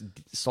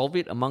solve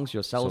it amongst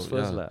yourselves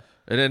first.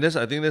 And then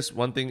I think that's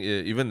one thing,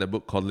 even the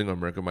book Coddling of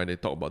American Mind, they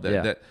talk about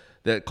that.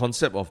 That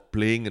concept of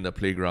playing in the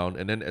playground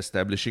and then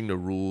establishing the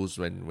rules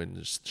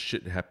when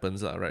shit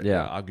happens, right?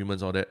 Yeah.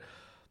 Arguments, all that.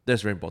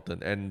 That's very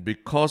important. And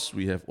because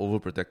we have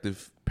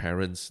overprotective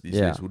parents these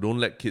days who don't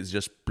let kids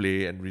just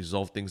play and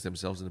resolve things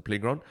themselves in the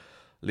playground,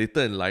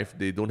 later in life,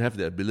 they don't have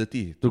the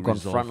ability to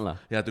confront.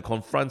 To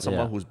confront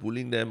someone who's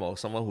bullying them or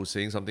someone who's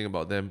saying something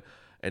about them,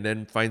 and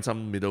then find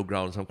some middle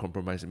ground, some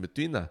compromise in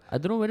between. I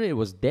don't know whether it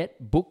was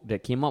that book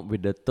that came up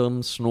with the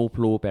term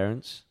snowplow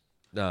parents.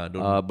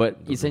 But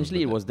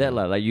essentially it was that.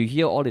 Like, you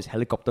hear all these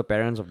helicopter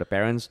parents of the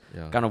parents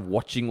kind of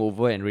watching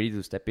over and ready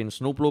to step in.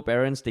 Snowplow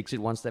parents takes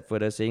it one step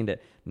further, saying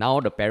that now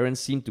the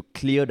parents seem to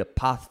clear the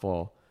path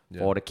for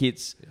the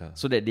kids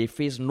so that they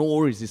face no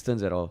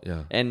resistance at all.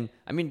 Yeah. And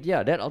I mean,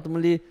 that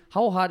ultimately,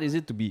 how hard is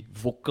it to be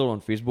vocal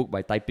on Facebook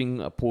by typing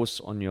a post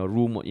in your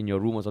room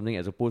or something,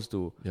 as opposed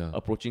to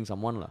approaching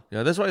someone?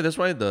 Yeah, that's why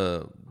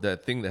that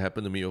thing that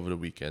happened to me over the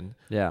weekend.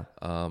 Yeah.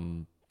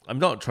 I'm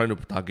not trying to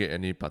target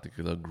any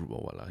particular group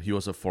or what. He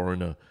was a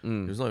foreigner. He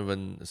was not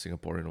even a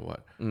Singaporean or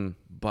what.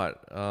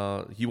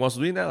 But he was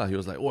doing that. He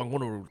was like, "Oh, I'm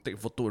going to take a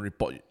photo and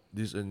report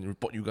this and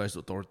report you guys to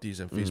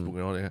authorities and Facebook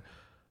and all that."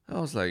 I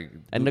was like...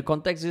 And the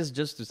context is,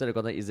 just to set the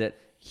context, is that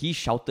he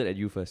shouted at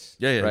you first.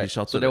 Yeah, right? He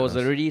shouted. So there was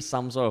already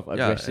some sort of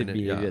aggressive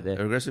behavior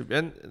there. Aggressive.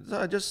 And so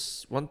I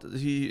just wanted...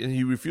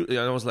 He refused. And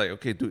I was like,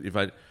 "Okay, dude, if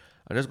I'm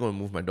just going to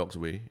move my dogs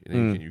away,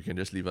 and then you can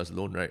just leave us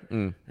alone, right?"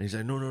 And he's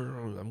like, no,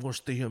 I'm going to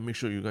stay here and make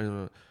sure you guys...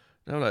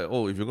 And I'm like,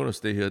 "Oh, if you're going to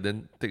stay here,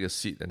 then take a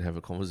seat and have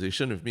a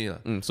conversation with me."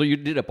 So you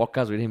did a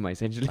podcast with him,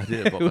 essentially. I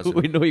did a podcast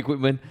with no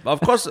equipment. But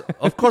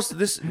of course,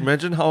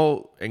 imagine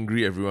how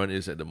angry everyone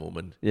is at the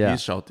moment. Yeah.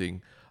 He's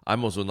shouting.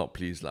 I'm also not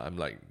pleased. I'm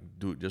like,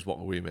 "Dude, just walk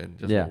away, man.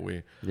 Just walk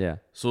away." Yeah.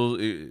 So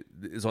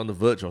it's on the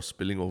verge of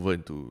spilling over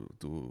into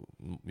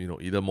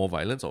either more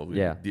violence or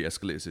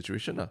de-escalate the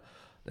situation.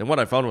 And what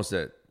I found was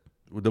that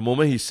the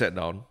moment he sat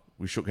down,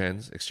 we shook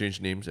hands,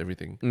 exchanged names,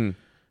 everything.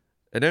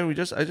 And then I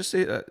just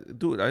say,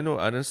 "Dude, I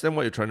understand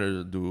what you're trying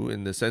to do,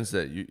 in the sense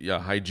that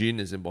hygiene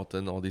is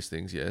important, all these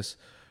things, yes.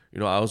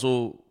 I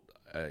also,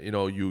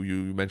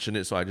 you mentioned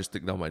it, so I just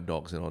take down my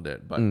dogs and all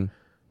that. But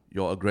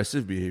your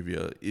aggressive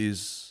behavior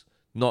is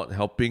not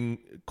helping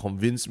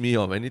convince me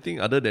of anything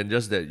other than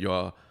just that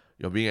you're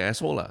being an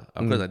asshole.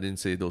 Of course, I didn't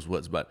say those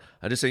words, but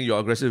I'm just saying your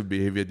aggressive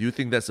behavior. Do you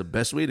think that's the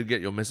best way to get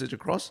your message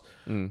across?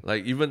 But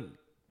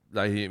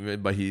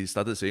he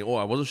started saying, "Oh,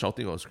 I wasn't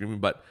shouting or screaming,"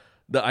 but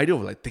the idea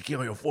of like taking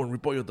out your phone,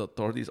 report you to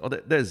authorities, all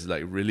that is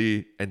like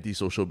really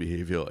antisocial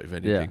behavior, if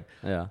anything.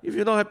 Yeah. If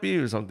you're not happy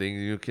with something,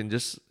 you can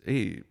just,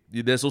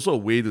 there's also a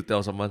way to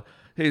tell someone,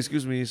 "Hey,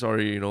 excuse me,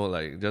 sorry,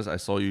 just I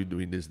saw you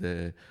doing this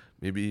there."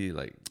 Maybe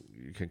like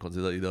you can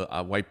consider either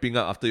wiping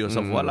up after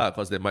yourself,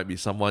 because there might be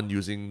someone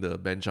using the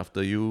bench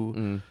after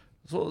you.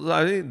 So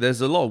I think there's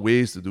a lot of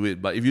ways to do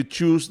it. But if you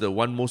choose the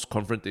one most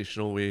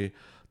confrontational way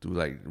to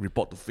like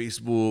report to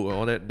Facebook and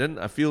all that, then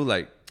I feel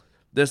like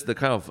that's the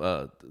kind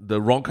of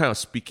the wrong kind of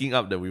speaking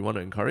up that we want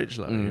to encourage,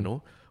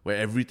 where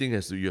everything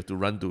you have to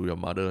run to your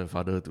mother and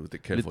father to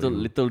take care of you.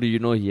 Little do you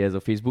know, he has a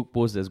Facebook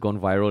post that's gone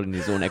viral in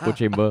his own echo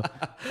chamber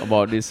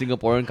about this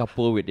Singaporean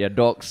couple with their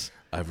dogs.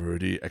 "I've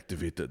already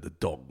activated the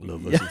dog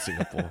lovers in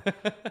Singapore.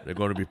 They're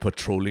going to be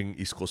patrolling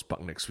East Coast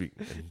Park next week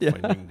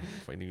and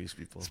finding these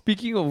people."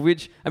 Speaking of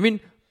which, I mean,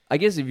 I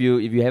guess if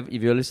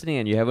you're listening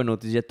and you haven't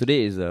noticed yet,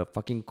 today is a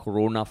fucking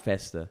Corona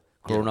Fest.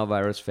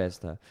 Coronavirus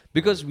Fest.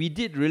 Because we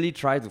did really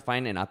try to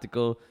find an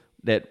article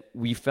that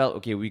we felt,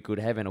 okay, we could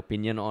have an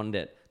opinion on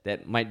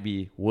that might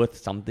be worth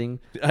something.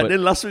 And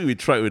then last week we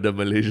tried with the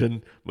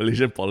Malaysian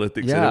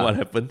politics, and then what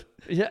happened?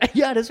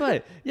 Yeah, that's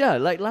right. Yeah,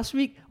 like last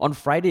week on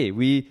Friday,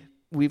 we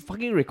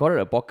fucking recorded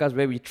a podcast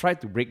where we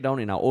tried to break down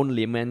in our own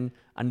layman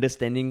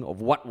understanding of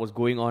what was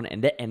going on,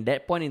 and at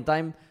that point in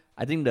time,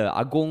 I think the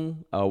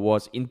Agong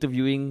was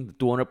interviewing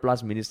 200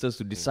 plus ministers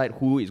to decide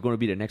who is going to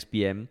be the next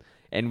PM.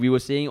 And we were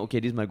saying, okay,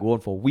 this might go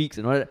on for weeks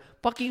and all that.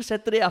 Fucking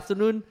Saturday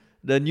afternoon,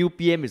 the new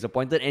PM is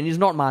appointed and it's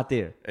not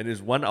Mahathir. And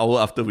it's 1 hour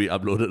after we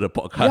uploaded the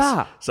podcast.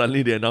 Yeah.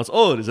 Suddenly they announced,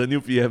 oh, there's a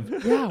new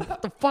PM. Yeah,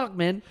 what the fuck,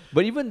 man?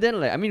 But even then,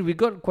 like, I mean, we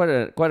got quite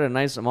a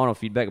nice amount of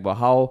feedback about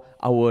how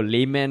our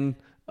layman,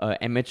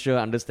 amateur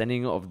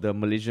understanding of the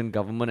Malaysian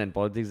government and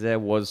politics there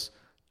was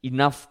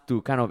enough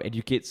to kind of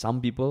educate some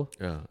people,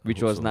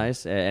 which was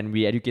nice, and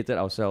we educated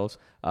ourselves.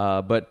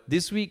 But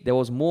this week there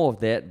was more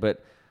of that,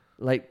 but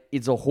like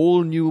it's a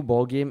whole new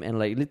ball game, and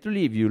like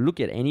literally, if you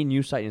look at any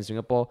news site in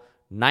Singapore,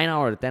 9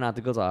 out of 10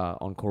 articles are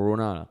on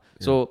Corona.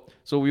 Yeah.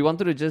 So we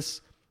wanted to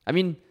just, I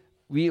mean,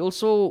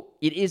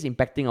 it is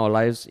impacting our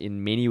lives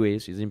in many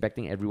ways. It's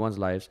impacting everyone's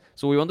lives.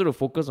 So we wanted to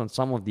focus on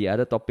some of the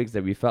other topics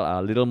that we felt are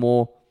a little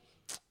more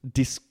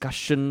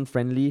discussion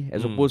friendly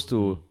as opposed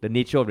to the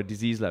nature of the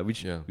disease,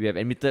 which we have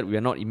admitted we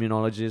are not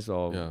immunologists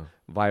or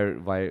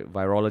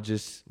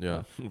virologists.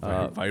 Yeah,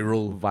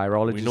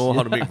 virologists. We know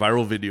how to make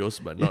viral videos,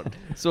 but not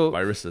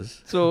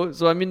viruses. So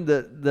I mean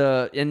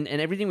and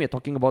everything we're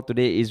talking about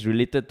today is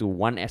related to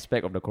one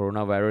aspect of the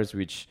coronavirus,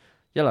 which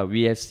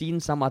we have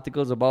seen some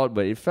articles about,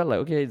 but it felt like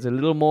okay, it's a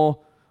little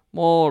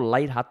more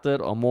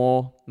lighthearted or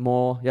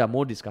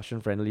more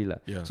discussion friendly.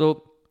 Yeah.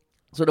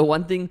 So the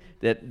one thing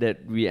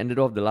that we ended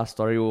off the last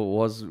story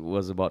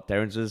was about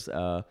Terrence's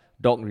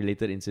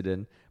dog-related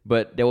incident.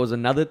 But there was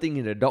another thing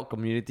in the dog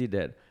community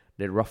that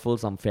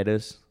ruffled some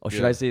feathers. Or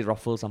should I say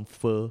ruffled some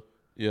fur?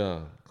 Yeah,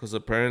 because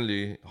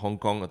apparently Hong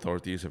Kong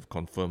authorities have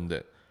confirmed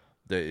that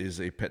there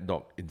is a pet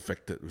dog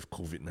infected with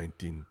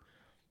COVID-19.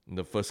 In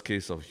the first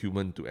case of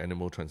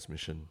human-to-animal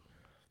transmission.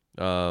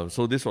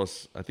 So this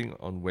was, I think,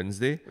 on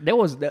Wednesday.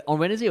 On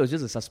Wednesday, it was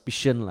just a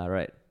suspicion,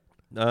 right?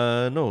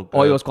 No.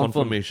 Or it was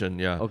confirmation,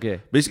 yeah.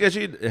 Okay. Basically,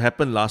 actually, it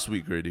happened last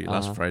week already,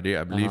 last Friday,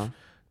 I believe,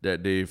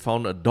 that they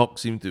found a dog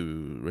seemed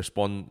to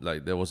respond,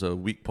 like there was a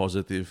weak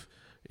positive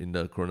in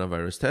the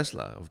coronavirus test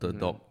of the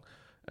dog.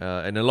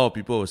 And a lot of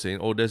people were saying,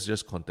 oh, that's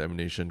just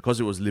contamination, because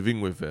it was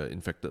living with an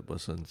infected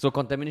person. So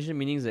contamination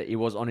meaning that it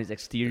was on its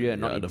exterior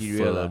and not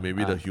interior. The fur,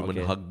 maybe the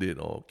human hugged it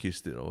or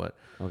kissed it or what.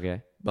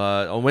 Okay.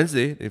 But on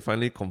Wednesday, they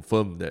finally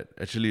confirmed that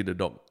actually the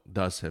dog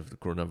does have the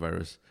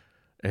coronavirus.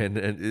 And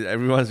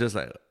everyone's just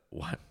like,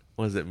 what?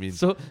 What does that mean?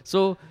 So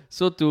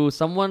to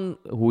someone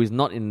who is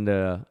not in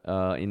the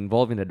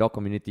involved in the dog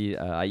community,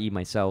 i.e.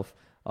 myself,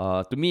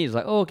 to me it's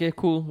like, oh, okay,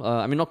 cool.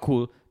 I mean, not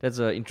cool. That's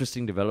an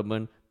interesting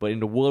development. But in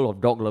the world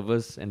of dog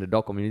lovers and the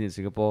dog community in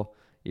Singapore,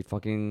 it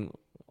fucking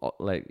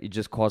it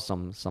just caused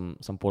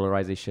some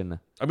polarization.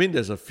 I mean,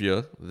 there's a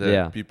fear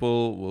that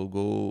people will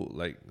go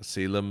like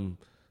Salem.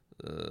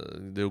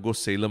 They'll go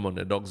Salem on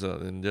their dogs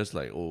and just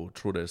like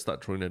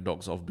start throwing their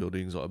dogs off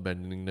buildings or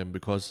abandoning them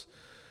because.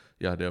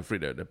 Yeah, they're afraid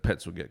that the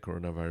pets will get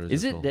coronavirus.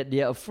 Is it that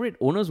they are afraid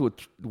owners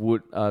would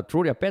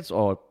throw their pets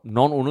or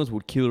non-owners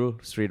would kill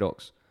stray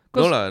dogs?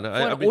 No, for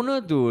an owner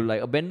to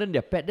like abandon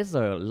their pet, that's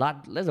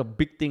a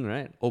big thing,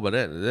 right? Oh, but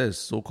that is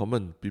so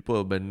common.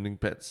 People abandoning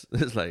pets.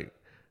 It's like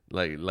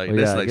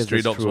that's like stray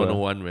dogs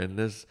 101, man.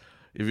 That's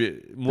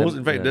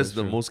that's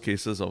the most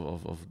cases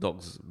of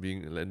dogs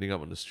landing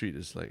up on the street.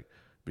 It's like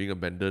being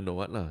abandoned or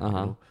what you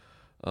know?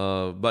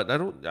 But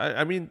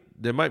I mean,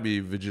 there might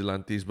be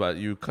vigilantes, but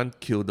you can't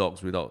kill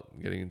dogs without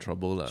getting in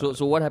trouble.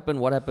 So what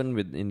happened? What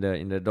happened in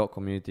the dog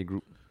community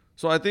group?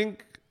 So I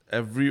think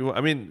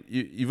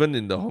even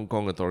in the Hong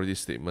Kong authorities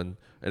statement,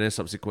 and then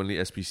subsequently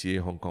SPCA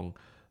Hong Kong,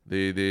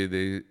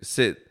 they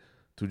said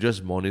to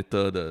just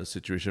monitor the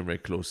situation very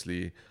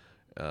closely,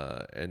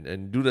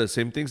 and do the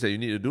same things that you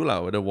need to do,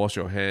 whether wash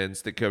your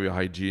hands, take care of your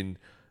hygiene.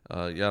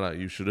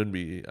 You shouldn't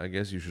be. I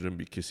guess you shouldn't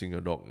be kissing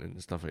your dog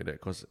and stuff like that.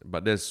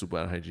 But that's super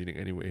unhygienic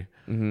anyway.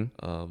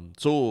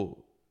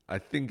 So I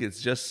think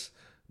it's just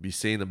be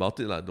sane about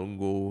it, Don't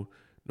go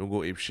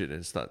apeshit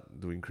and start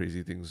doing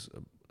crazy things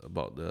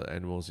about the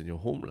animals in your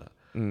home,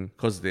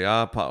 Because they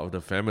are part of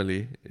the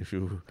family.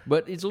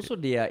 But it's also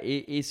they are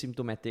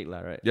asymptomatic,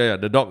 right? Yeah.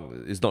 The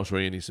dog is not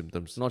showing any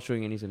symptoms. Not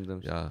showing any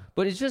symptoms. Yeah.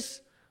 But it's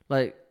just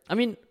like, I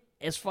mean,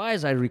 as far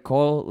as I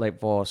recall,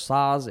 like for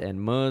SARS and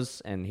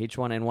MERS and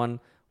H1N1.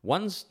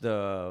 Once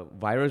the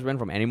virus went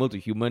from animal to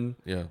human,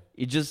 the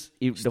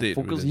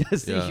focus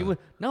stayed human.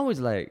 Now it's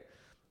like,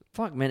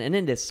 fuck, man. And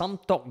then there's some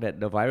talk that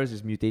the virus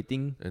is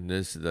mutating. And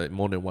there's like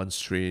more than one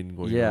strain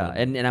going on. Yeah,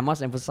 and I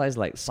must emphasize,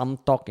 like, some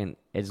talk, and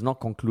it's not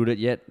concluded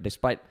yet,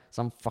 despite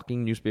some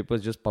fucking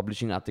newspapers just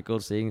publishing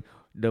articles saying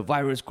the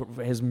virus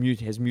has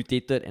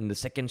mutated and the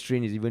second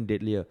strain is even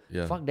deadlier.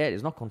 Yeah. Fuck that,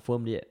 it's not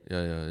confirmed yet.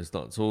 Yeah, it's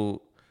not.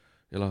 So,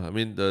 I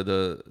mean,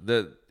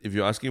 the if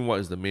you're asking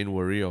what is the main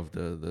worry of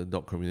the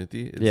dog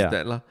community,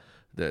 it's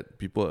that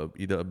people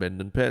either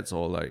abandon pets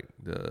or like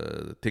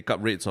the take-up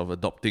rates of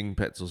adopting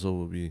pets also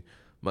will be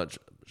much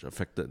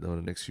affected in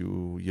the next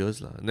few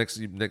years, the next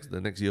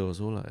year or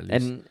so, at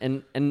least.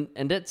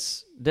 And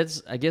that's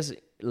I guess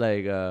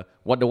like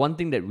what the one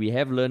thing that we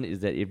have learned is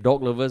that if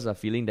dog lovers are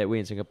feeling that way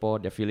in Singapore,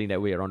 they're feeling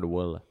that way around the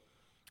world.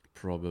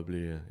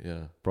 Probably,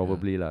 yeah.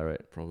 Probably,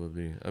 right?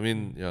 Probably. I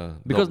mean, yeah.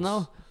 Because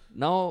dogs.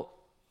 now,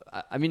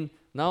 I mean,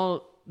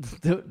 now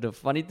the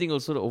funny thing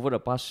also over the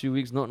past few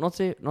weeks, not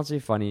say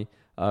funny,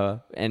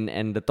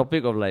 and the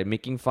topic of like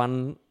making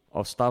fun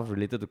of stuff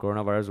related to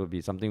coronavirus will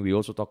be something we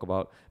also talk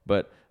about.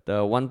 But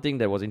the one thing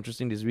that was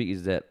interesting this week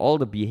is that all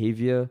the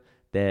behavior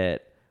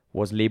that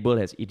was labeled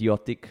as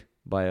idiotic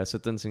by a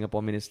certain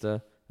Singapore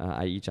minister,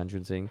 i.e. Chan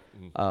Chun Sing,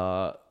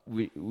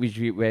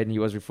 when he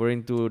was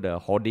referring to the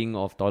hoarding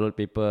of toilet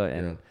paper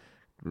and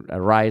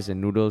rice and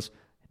noodles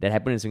that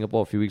happened in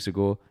Singapore a few weeks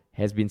ago,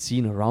 has been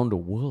seen around the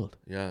world.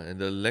 Yeah, and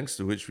the lengths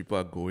to which people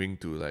are going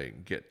to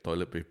like get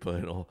toilet paper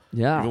and all.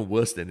 Yeah. Even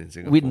worse than in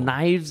Singapore. With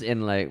knives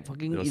and like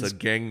fucking... There was a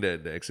gang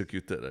that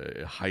executed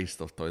a heist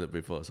of toilet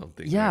paper or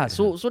something. Yeah, right?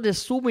 so there's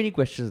so many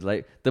questions.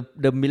 Like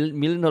the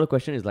million dollar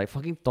question is like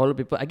fucking toilet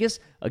paper. I guess,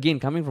 again,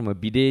 coming from a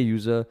bidet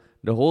user,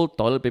 the whole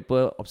toilet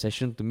paper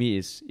obsession to me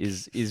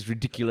is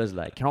ridiculous.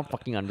 Like, I cannot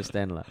fucking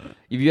understand. Like,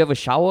 if you have a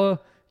shower,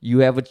 you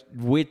have a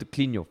way to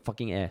clean your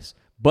fucking ass.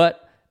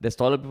 But there's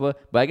toilet paper.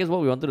 But I guess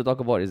what we wanted to talk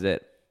about is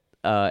that,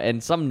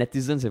 and some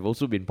netizens have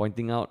also been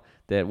pointing out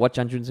that what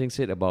Chan Chun Sing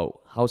said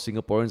about how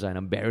Singaporeans are an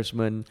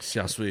embarrassment.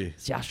 Xia sui.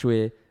 Xia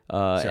shui.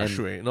 Xia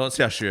shui. Not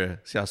xia xue.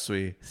 Xia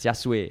sui. Xia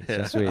sui.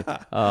 Xia sui.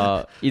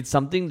 It's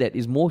something that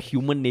is more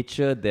human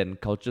nature than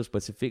culture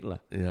specific.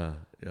 Yeah,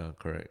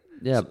 correct.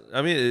 Yeah. So,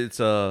 I mean, it's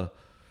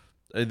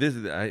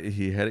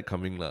he had it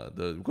coming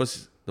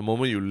because the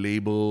moment you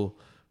label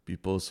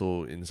people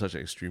so in such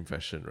an extreme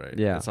fashion, right?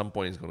 Yeah. At some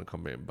point, it's going to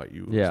come back and bite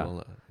you. Yeah. As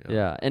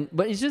well,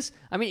 But it's just,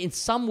 I mean, in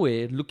some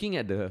way, looking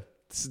at the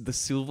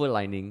silver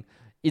lining,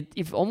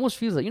 it almost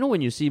feels like, you know,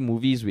 when you see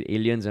movies with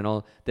aliens and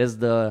all, there's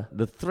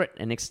the threat,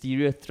 an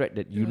exterior threat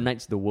that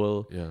unites the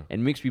world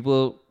and makes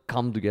people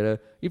come together.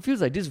 It feels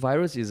like this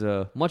virus is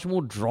a much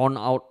more drawn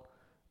out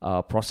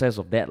process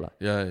of that.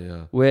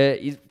 Yeah. Where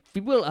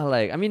people are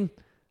like, I mean,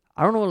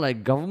 I don't know,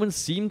 like governments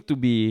seem to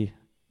be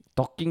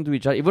talking to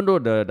each other, even though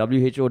the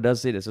WHO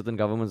does say that certain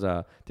governments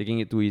are taking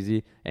it too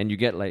easy, and you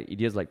get like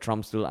idiots like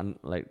Trump still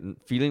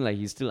feeling like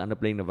he's still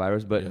underplaying the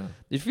virus. But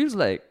it feels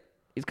like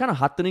it's kind of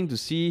heartening to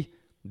see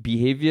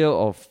behavior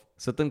of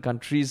certain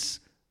countries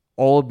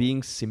all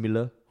being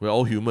similar. We're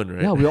all human,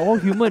 right? Yeah, we're all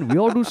human. We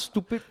all do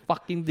stupid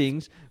fucking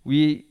things.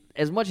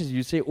 As much as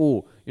you say,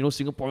 oh, you know,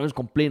 Singaporeans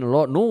complain a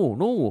lot.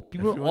 No.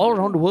 People all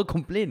around the world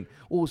complain.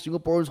 Oh,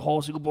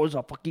 Singaporeans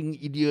are fucking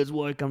idiots.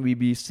 Why can't we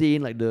be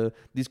sane like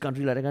this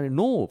country, like that country?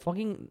 No,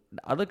 fucking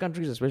other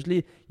countries,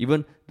 especially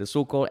even the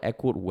so-called air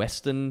quote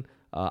Western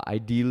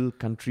ideal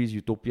countries,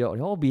 utopia,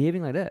 they're all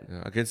behaving like that.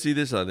 Yeah, I can see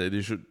this. That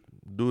they should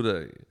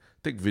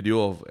take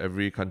video of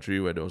every country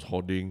where there was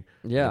hoarding.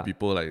 Yeah.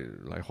 People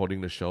like hoarding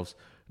the shelves.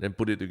 Then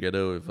put it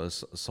together with a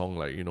song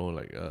like, you know,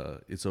 like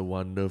It's a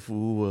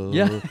Wonderful World.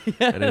 Yeah.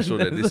 And then show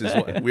that this is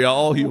what we are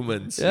all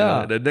humans.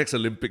 Yeah. The next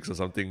Olympics or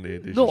something. They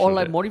No, or show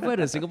like that. modify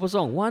the Singapore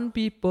song. One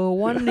people,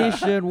 one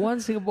nation, one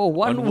Singapore,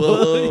 one One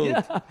world. world.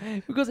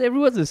 Yeah. Because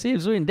everyone's the same.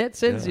 So in that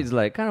sense, it's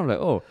like kind of like,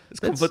 oh. It's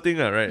comforting,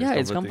 right? Yeah,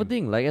 it's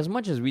comforting. Like as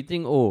much as we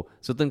think, oh,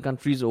 certain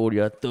countries, oh, they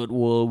are third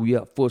world, we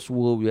are first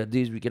world, we are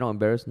this, we cannot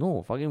embarrass.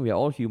 No, fucking we are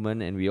all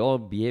human and we all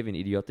behave in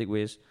idiotic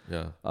ways.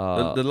 Yeah.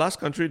 The last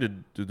country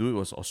to do it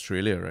was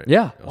Australia, right?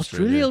 Yeah,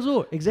 Australia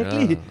also.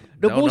 Exactly. Yeah.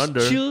 The Down most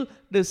under. chill,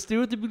 the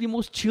stereotypically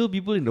most chill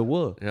people in the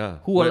world. Yeah.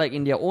 Who are like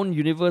in their own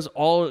universe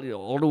all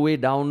the way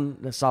down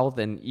the south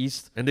and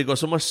east. And they got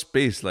so much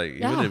space, like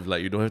even Yeah. if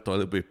like you don't have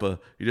toilet paper,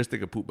 you just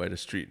take a poop by the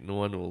street. No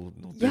one will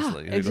notice. Yeah,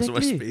 like, they got so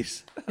much exactly.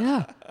 space.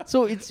 Yeah.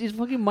 So it's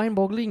fucking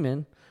mind-boggling,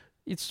 man.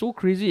 It's so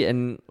crazy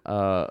and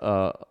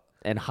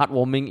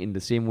heartwarming in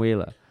the same way,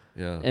 lah.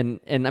 Yeah.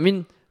 And I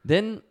mean,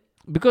 then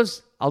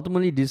because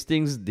ultimately these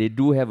things they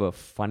do have a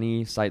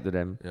funny side to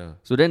them. Yeah.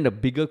 So then the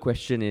bigger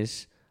question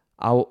is,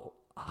 how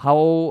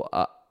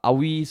are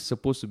we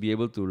supposed to be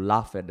able to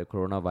laugh at the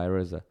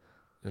coronavirus?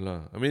 Yeah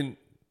lah. I mean,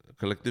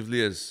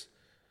 collectively as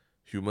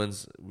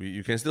humans,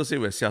 you can still say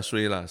we're xia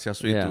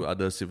sui to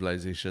other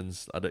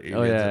civilizations, other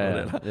aliens and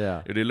all that.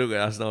 Yeah. If they look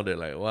at us now, they're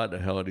like, what the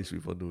hell are these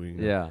people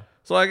doing? Yeah.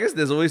 So I guess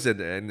there's always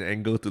an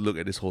angle to look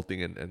at this whole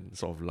thing and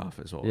sort of laugh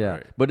as well. Yeah,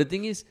 Right? but the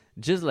thing is,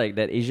 just like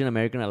that Asian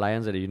American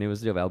Alliance at the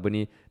University of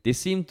Albany, they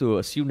seem to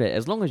assume that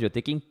as long as you're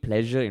taking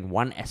pleasure in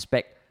one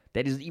aspect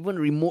that is even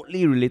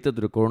remotely related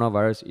to the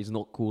coronavirus, it's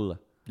not cool.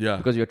 Yeah.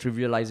 Because you're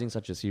trivializing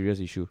such a serious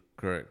issue.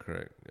 Correct.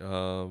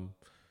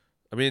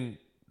 I mean,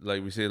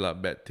 like we say,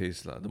 bad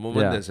taste. The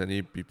moment there's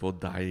any people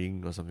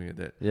dying or something like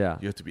that,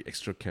 you have to be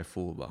extra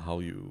careful about how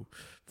you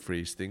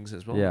phrase things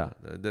as well. Yeah.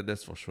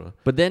 That's for sure.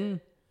 But then,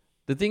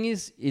 the thing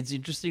is, it's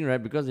interesting, right?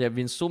 Because there have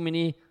been so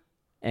many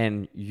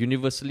and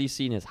universally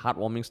seen as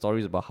heartwarming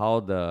stories about how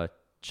the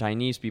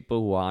Chinese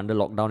people who are under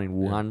lockdown in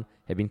Wuhan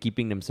have been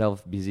keeping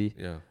themselves busy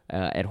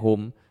at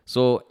home.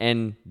 So,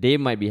 and they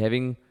might be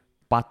having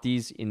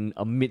parties in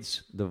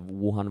amidst the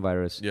Wuhan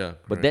virus. Yeah,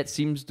 but that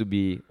seems to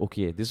be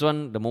okay. This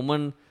one, the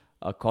moment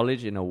a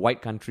college in a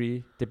white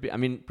country,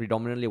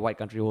 predominantly white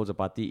country holds a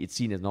party, it's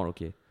seen as not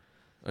okay.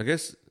 I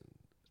guess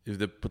if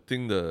they're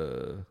putting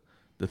the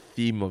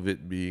theme of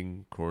it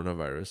being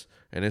coronavirus,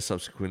 and then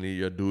subsequently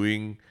you're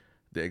doing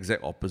the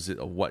exact opposite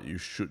of what you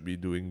should be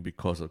doing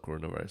because of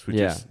coronavirus, which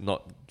Yeah. is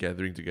not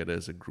gathering together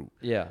as a group.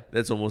 Yeah.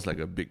 That's almost like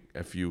a big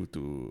FU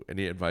to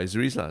any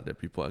advisories that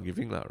people are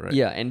giving, right?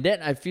 Yeah, and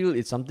that I feel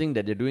it's something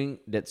that they're doing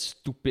that's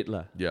stupid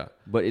Yeah.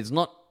 but it's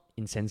not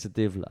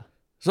insensitive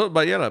So,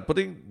 but yeah,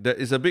 there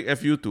is a big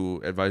FU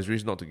to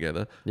advisories not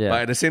together. Yeah.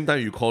 But at the same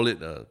time, you call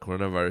it a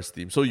coronavirus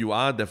team. So you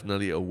are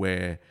definitely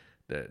aware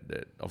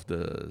that of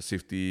the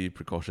safety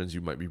precautions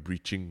you might be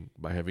breaching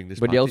by having this.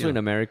 But party, they're also in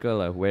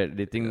America, where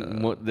they think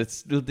Yeah. they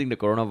still think the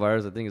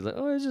coronavirus. I think is like,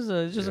 oh, it's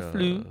just a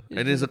flu.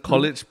 And it's a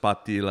college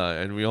party,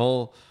 and we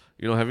all,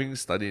 having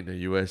studied in the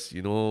US,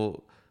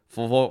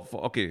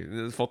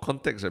 for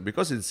context, right,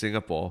 because in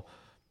Singapore,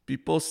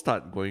 people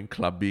start going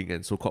clubbing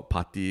and so-called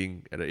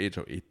partying at the age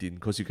of 18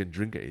 because you can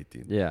drink at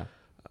 18. Yeah,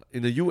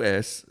 In the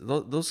US,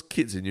 those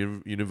kids in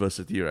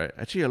university, right,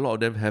 actually a lot of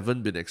them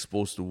haven't been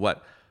exposed to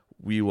what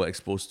we were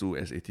exposed to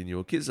as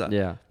 18-year-old kids.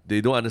 Yeah. They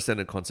don't understand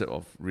the concept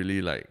of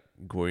really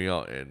going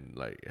out and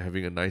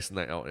having a nice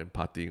night out and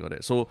partying, all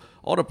that. So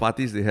all the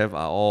parties they have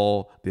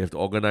they have to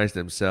organize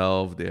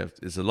themselves.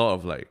 It's a lot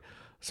of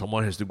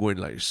someone has to go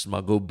and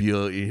smuggle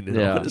beer in.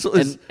 Yeah. So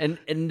and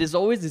there's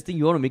always this thing,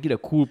 you want to make it a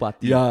cool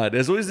party. yeah,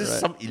 there's always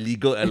some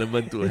illegal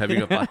element to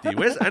having a party.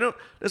 Whereas I know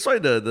that's why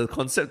the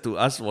concept to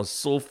us was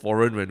so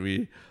foreign when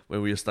we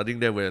were studying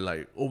there. We're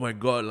like, oh my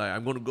god,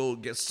 I'm gonna go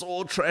get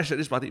so trash at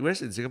this party.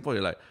 Whereas in Singapore,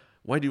 you're like,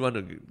 why do you want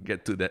to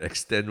get to that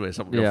extent where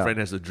your friend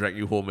has to drag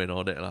you home and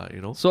all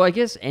that, So I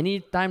guess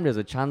anytime there's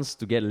a chance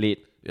to get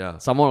late,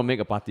 someone will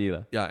make a party.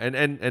 Yeah,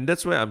 and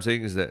that's where I'm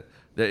saying is that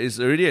there is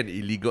already an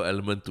illegal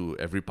element to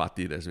every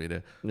party that's made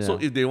there. Yeah. So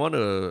if they want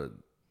to,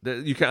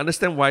 you can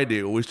understand why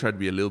they always try to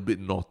be a little bit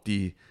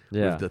naughty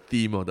with the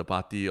theme of the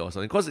party or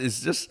something. Because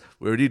it's just,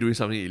 we're already doing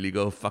something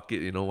illegal, fuck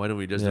it, why don't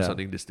we just do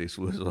something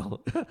distasteful as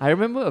well? I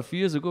remember a few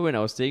years ago when I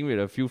was staying with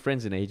a few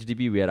friends in a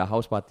HDB, we had a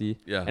house party,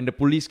 and the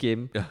police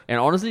came. Yeah. And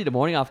honestly, the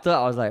morning after,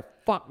 I was like,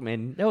 fuck,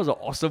 man, that was an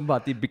awesome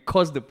party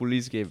because the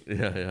police came. It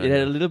had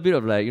a little bit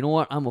of you know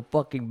what, I'm a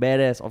fucking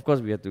badass. Of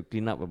course, we had to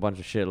clean up a bunch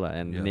of shit,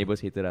 and the neighbors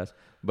hated us.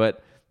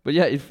 But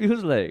yeah, it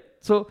feels like,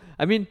 so,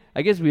 I mean,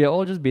 I guess we are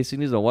all just basing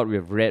this on what we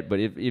have read, but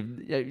if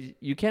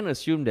you can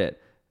assume that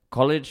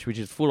college, which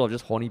is full of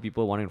just horny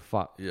people wanting to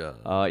fuck,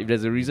 if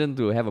there's a reason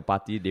to have a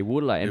party, they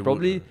would, and They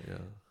probably,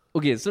 would,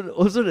 okay, so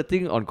also the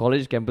thing on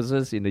college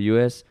campuses in the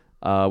US,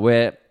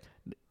 where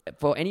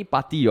for any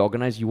party you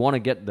organize, you want to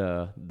get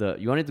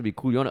you want it to be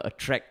cool, you want to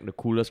attract the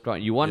coolest crowd,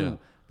 you want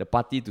the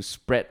party to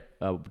spread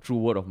through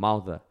word of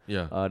mouth,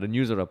 the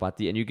news of the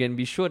party, and you can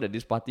be sure that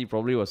this party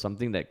probably was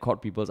something that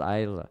caught people's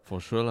eyes.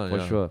 For sure.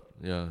 For sure.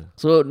 Yeah.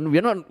 So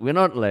we're not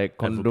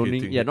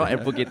condoning, Advocating. not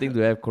advocating to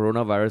have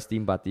coronavirus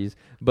themed parties,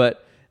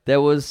 but there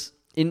was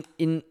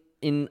in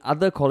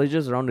other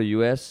colleges around the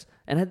US,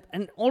 and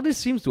all this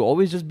seems to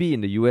always just be in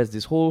the US,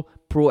 this whole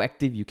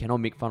proactive, you cannot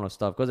make fun of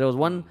stuff. Because there was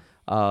one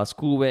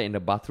school where in the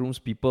bathrooms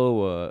people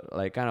were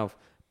kind of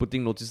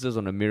putting notices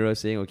on the mirror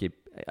saying, okay,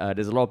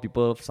 there's a lot of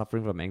people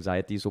suffering from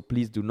anxiety, so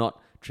please do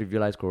not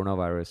trivialize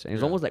coronavirus. And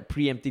it's almost like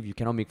preemptive, you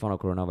cannot make fun of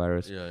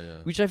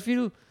coronavirus. Which I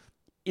feel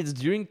it's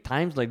during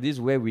times like this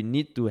where we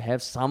need to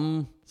have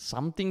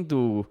something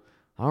to,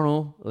 I don't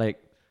know,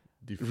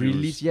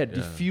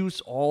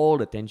 diffuse all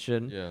the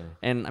tension.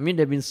 And I mean,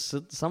 there have been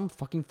some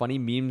fucking funny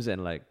memes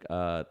and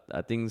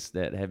things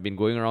that have been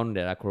going around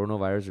that are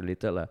coronavirus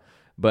related.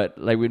 But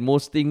with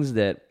most things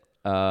that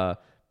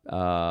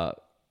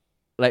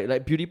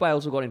like PewDiePie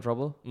also got in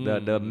trouble,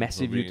 the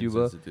massive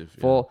YouTuber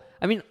for,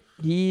 I mean,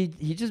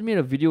 he just made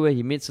a video where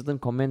he made certain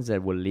comments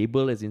that were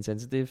labeled as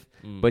insensitive,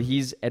 but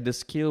he's at the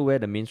scale where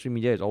the mainstream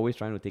media is always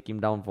trying to take him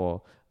down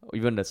for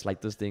even the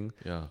slightest thing.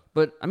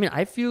 But I mean,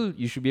 I feel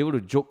you should be able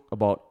to joke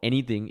about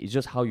anything. It's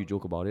just how you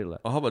joke about it.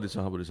 How about this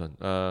one?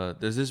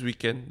 There's this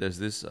weekend, there's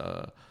this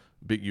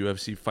big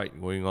UFC fight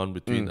going on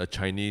between the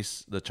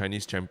Chinese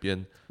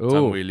champion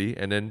Zhang Weili,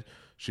 and then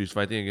she's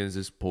fighting against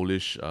this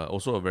Polish,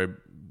 also a very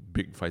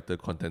big fighter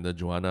contender,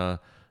 Joanna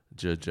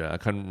Jędrzejczyk. I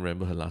can't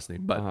remember her last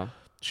name, but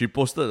she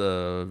posted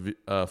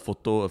a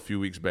photo a few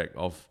weeks back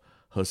of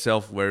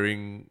herself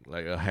wearing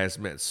a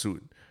hazmat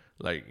suit,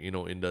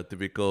 in the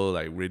typical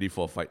ready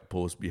for fight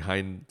pose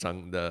behind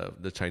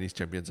the Chinese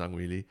champion Zhang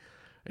Weili.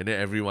 And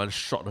then everyone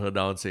shot her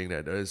down saying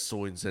that is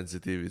so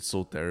insensitive, it's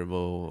so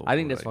terrible. I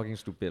think that's fucking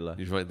stupid.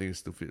 You might think it's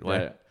stupid. Why?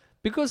 Yeah.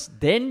 Because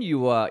then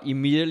you are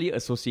immediately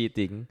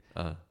associating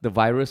the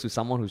virus with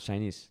someone who's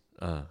Chinese.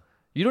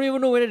 You don't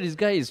even know whether this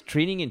guy is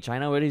training in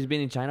China, whether he's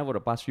been in China for the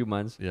past few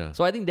months.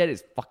 So I think that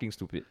is fucking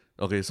stupid.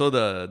 Okay, so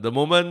the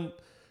moment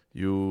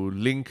you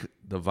link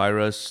the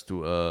virus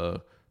to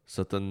a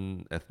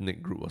certain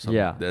ethnic group or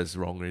something, that's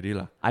wrong already.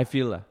 I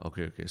feel.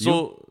 Okay.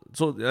 So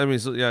I'm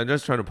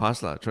just trying to pass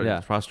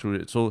to pass through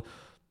it. So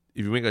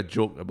if you make a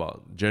joke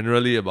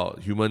generally about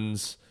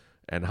humans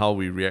and how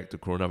we react to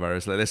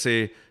coronavirus, let's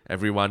say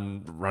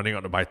everyone running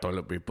out to buy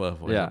toilet paper,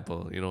 for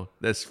example,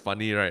 that's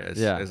funny, right?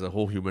 As a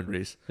whole human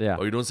race.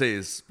 Or you don't say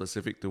it's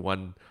specific to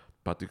one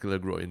particular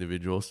group of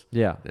individuals.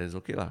 Then it's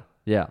okay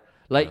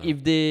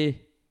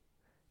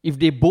if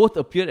they both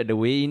appeared at the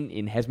weigh-in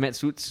in hazmat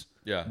suits,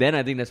 Yeah. then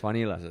I think that's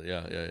funny lah.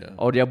 Yeah.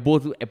 Or they are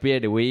both appear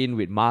at the weigh-in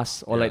with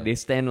masks, or like they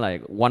stand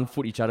like 1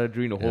 foot each other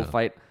during the whole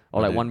fight,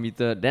 or like 1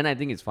 meter. Then I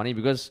think it's funny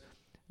because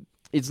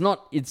it's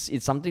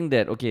something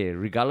that, okay,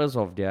 regardless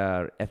of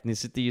their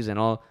ethnicities and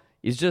all,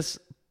 it's just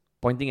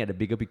pointing at the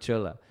bigger picture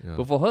lah. Yeah.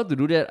 But for her to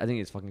do that, I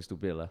think it's fucking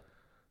stupid lah.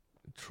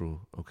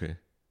 True. Okay.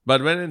 But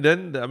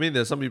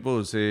there's some people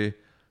who say,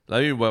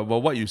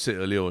 what you said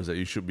earlier was that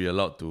you should be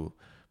allowed to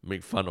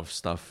make fun of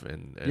stuff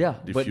and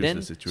diffuse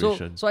the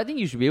situation. So I think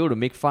you should be able to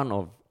make fun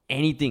of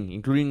anything,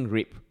 including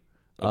rape.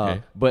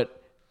 Okay.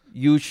 But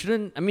you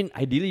shouldn't. I mean,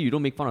 ideally, you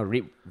don't make fun of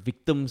rape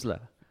victims lah.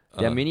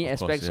 There are many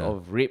aspects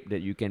of rape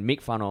that you can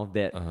make fun of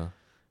that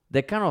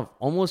kind of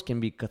almost can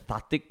be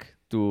cathartic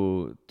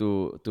to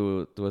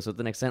a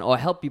certain extent, or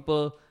help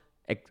people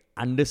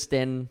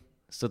understand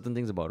certain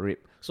things about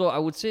rape. So I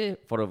would say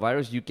for the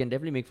virus, you can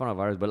definitely make fun of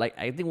virus, but like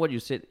I think what you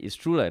said is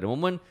true. Like the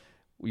moment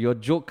your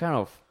joke kind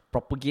of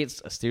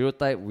propagates a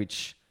stereotype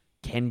which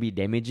can be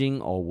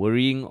damaging or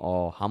worrying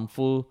or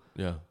harmful,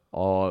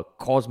 or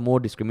cause more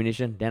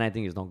discrimination, then I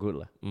think it's not good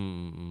lah.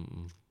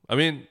 I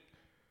mean,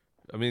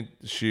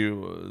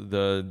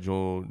 the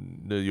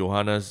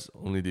Johanna's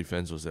only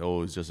defense was that,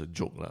 it's just a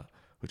joke lah,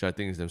 which I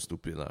think is damn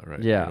stupid lah,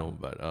 right? Yeah. You know,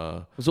 but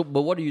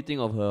but what do you think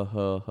of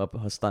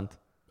her stunt?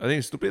 I think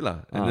it's stupid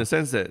lah, in the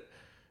sense that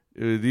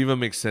it even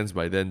makes sense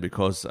by then,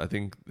 because I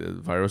think the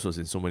virus was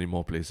in so many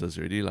more places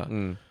already lah.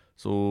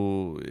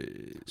 So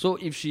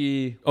if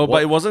she...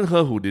 but it wasn't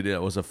her who did it.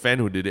 It was a fan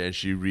who did it, and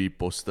she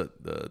reposted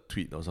the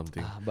tweet or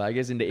something. But I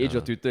guess in the age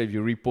of Twitter, if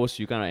you repost,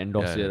 you kind of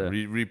endorse it.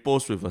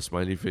 Repost with a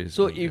smiley face.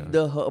 So if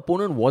her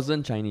opponent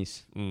wasn't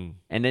Chinese,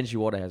 and then she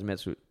wore the hazmat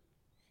suit,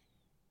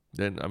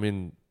 then I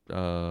mean,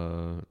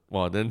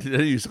 then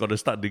you just got to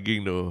start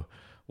digging though.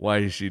 Why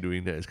is she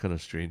doing that? It's kind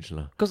of strange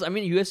lah. Because I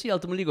mean, UFC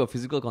ultimately got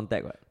physical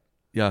contact, right?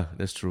 Yeah,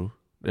 that's true.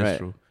 That's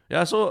true.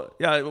 Yeah, so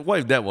what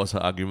if that was her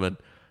argument?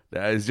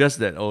 It's just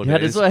that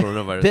there is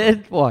coronavirus.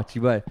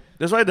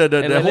 That's why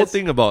the whole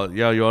thing about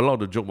you're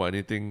allowed to joke about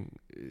anything.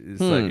 It's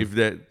like if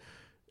that,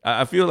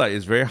 I feel like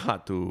it's very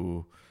hard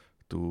to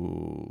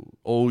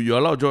you're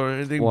allowed to joke about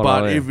anything,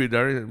 but if it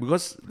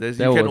because you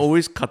can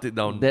always cut it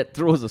down. That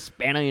throws a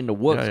spanner in the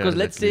works. Because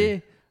let's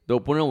say the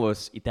opponent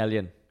was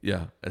Italian.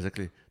 Yeah,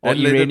 exactly. Or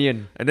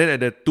Iranian. And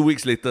then 2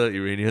 weeks later,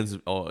 Iranians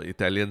or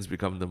Italians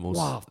become the most...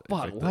 Wow,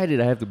 fuck. Why did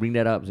I have to bring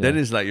that up? Then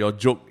it's like your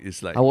joke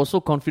is like... I was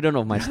so confident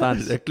of my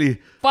stance. Exactly.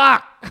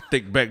 Fuck!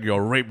 Take back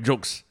your rape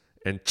jokes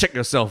and check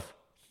yourself.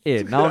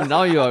 Hey,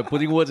 now you are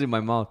putting words in my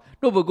mouth.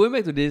 No, but going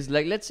back to this,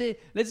 like let's say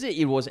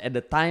it was at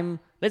the time...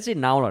 Let's say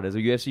now there's a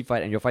UFC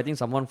fight and you're fighting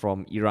someone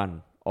from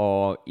Iran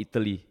or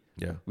Italy.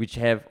 Yeah.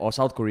 Or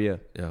South Korea.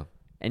 Yeah.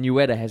 And you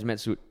wear the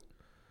hazmat suit.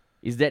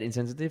 Is that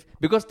insensitive?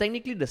 Because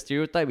technically the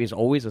stereotype is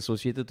always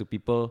associated to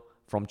people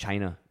from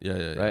China.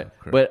 Yeah. Right?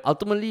 But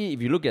ultimately,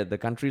 if you look at the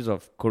countries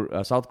of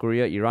South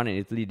Korea, Iran and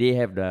Italy, they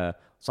have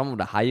some of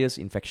the highest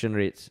infection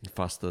rates.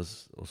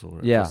 Fastest also,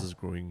 right? Yeah. Fastest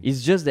growing.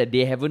 It's just that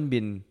they haven't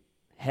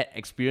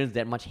experienced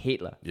that much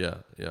hate.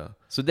 Yeah.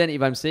 So then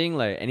if I'm saying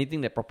like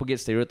anything that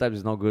propagates stereotypes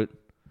is not good,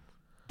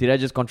 did I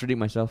just contradict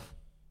myself?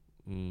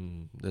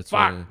 That's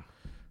why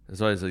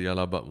it's a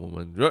Yalabak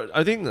moment.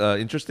 I think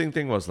interesting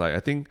thing was like, I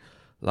think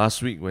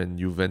last week when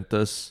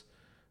Juventus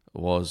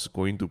was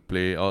going to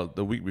play, or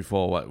the week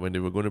before, when they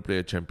were going to play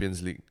a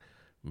Champions League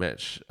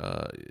match,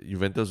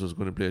 Juventus was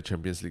going to play a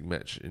Champions League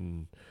match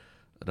in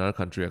another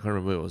country. I can't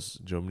remember, it was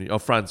Germany or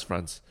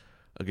France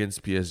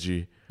against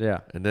PSG. Yeah.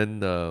 And then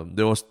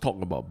there was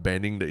talk about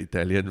banning the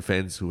Italian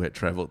fans who had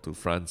traveled to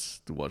France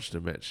to watch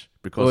the match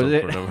because of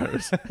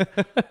coronavirus.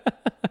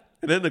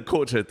 And then the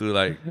coach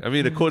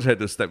had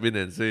to step in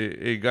and say,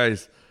 hey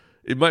guys,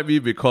 it might be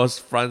because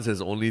France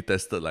has only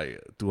tested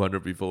like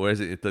 200 people,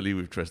 whereas in Italy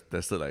we've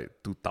tested like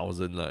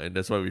 2,000, and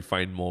that's why we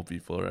find more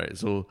people, right?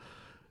 So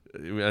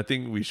I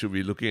think we should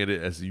be looking at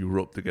it as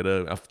Europe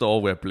together. After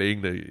all, we're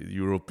playing the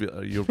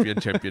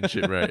European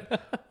Championship, right?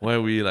 Why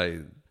are we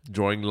like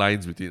drawing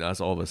lines between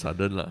us all of a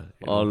sudden,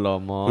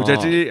 Which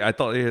actually I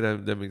thought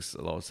that makes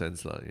a lot of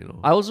sense,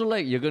 I also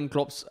like Jurgen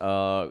Klopp's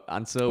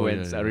answer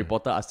when a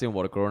reporter asked him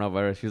about the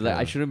coronavirus. He's like,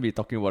 I shouldn't be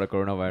talking about the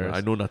coronavirus.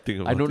 I know nothing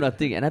about it. I know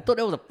nothing. And I thought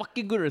that was a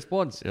fucking good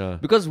response. Yeah.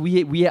 Because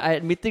we are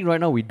admitting right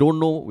now we don't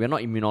know. We're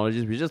not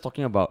immunologists. We're just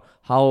talking about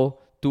how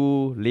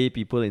two lay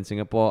people in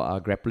Singapore are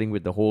grappling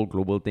with the whole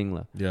global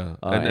thing. Yeah.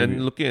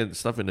 And looking at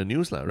stuff in the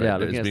news, right? Yeah,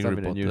 looking at stuff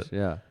in the news.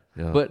 Yeah.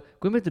 But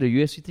going back to the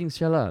UFC thing,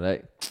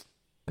 like,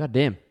 god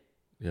damn.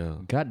 Yeah.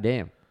 God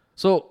damn.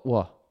 So,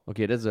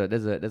 okay, that's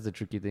a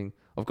tricky thing.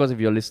 Of course, if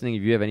you're listening,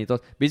 if you have any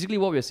thoughts, basically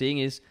what we're saying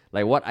is,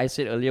 like what I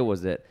said earlier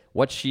was that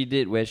what she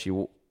did, where she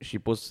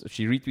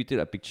retweeted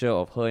a picture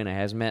of her in a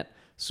hazmat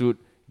suit,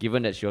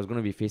 given that she was going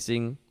to be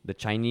facing the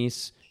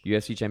Chinese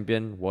UFC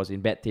champion, was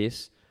in bad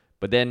taste.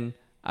 But then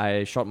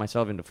I shot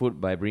myself in the foot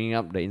by bringing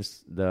up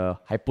the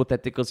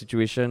hypothetical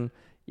situation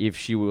if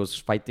she was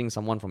fighting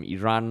someone from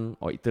Iran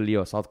or Italy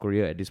or South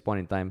Korea at this point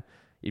in time.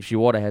 If she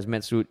wore the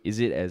hazmat suit, is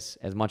it as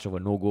much of a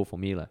no-go for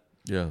me?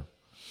 Yeah.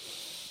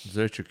 It's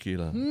very tricky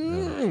lah.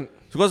 Yeah.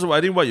 Because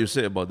I think what you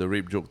said about the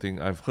rape joke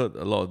thing, I've heard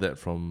a lot of that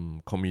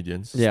from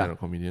comedians, stand-up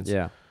comedians.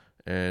 Yeah.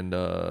 And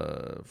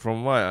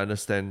from what I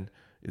understand,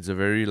 it's a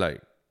very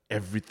like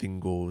everything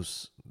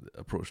goes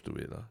approach to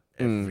it lah.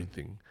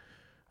 Everything.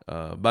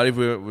 But if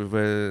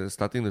we're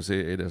starting to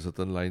say there are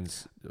certain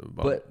lines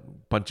about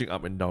punching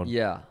up and down,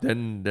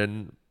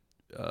 then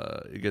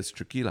it gets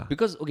tricky lah.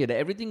 Because the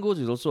everything goes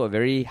is also a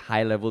very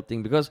high level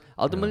thing. Because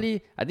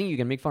ultimately, I think you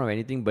can make fun of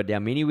anything, but there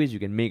are many ways you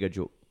can make a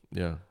joke.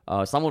 Yeah.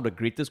 Some of the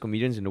greatest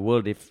comedians in the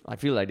world, I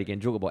feel like they can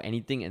joke about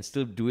anything and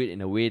still do it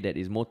in a way that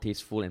is more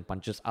tasteful and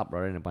punches up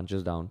rather than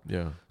punches down.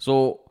 Yeah.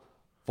 So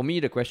for me,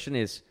 the question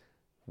is,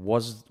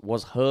 was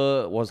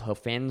her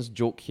fans'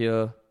 joke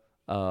here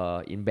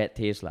in bad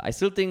taste? I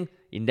still think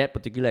in that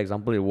particular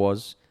example it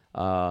was.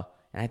 And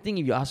I think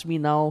if you ask me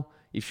now,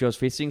 if she was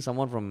facing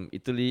someone from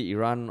Italy,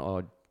 Iran,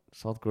 or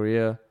South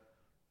Korea,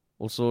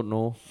 also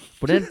no.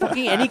 But then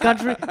fucking any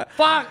country,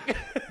 fuck!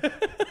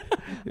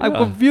 I'm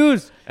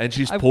confused. And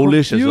she's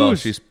Polish as well.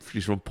 She's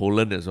from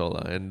Poland as well.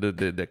 And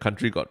the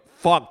country got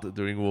fucked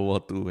during World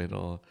War II and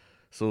all.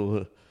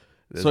 So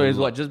it's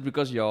what, just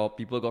because your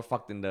people got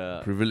fucked in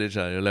the privilege,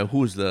 you're like,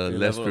 who's the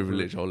less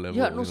privileged or level?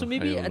 Yeah, no, so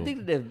maybe I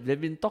think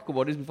they've been talked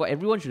about this before.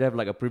 Everyone should have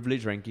like a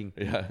privilege ranking.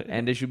 Yeah.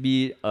 And there should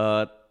be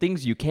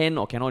things you can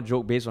or cannot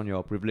joke based on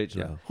your privilege.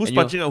 Yeah. Who's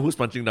punching up, who's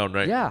punching down,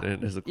 right? Yeah.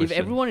 That's the question. If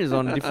everyone is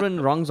on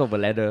different rungs of a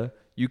ladder,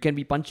 you can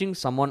be punching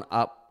someone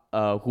up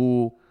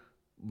who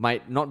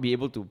might not be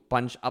able to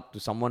punch up to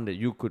someone that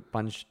you could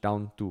punch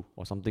down to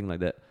or something like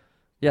that.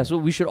 Yeah, so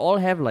we should all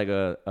have like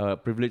a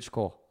privilege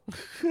score.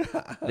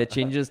 That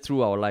changes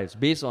through our lives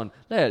based on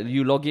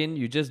you log in,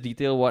 you just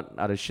detail what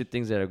are the shit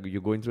things that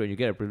you're going through and you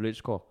get a privilege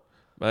score.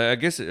 But I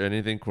guess if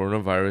anything,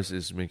 coronavirus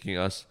is making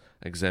us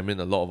examine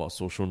a lot of our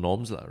social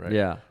norms, right?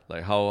 Yeah.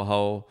 Like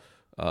how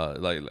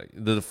like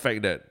the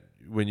fact that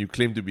when you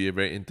claim to be a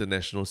very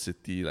international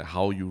city, like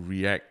how you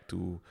react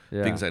to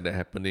things like that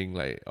happening,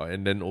 like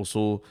and then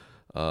also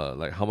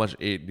like how much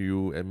aid do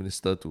you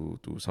administer to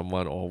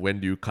someone, or when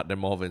do you cut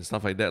them off and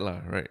stuff like that,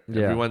 right?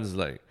 Yeah. Everyone's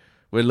like,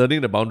 we're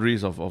learning the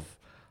boundaries of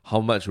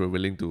how much we're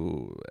willing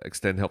to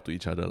extend help to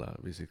each other,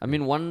 basically. I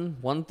mean,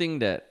 one thing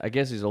that I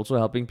guess is also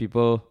helping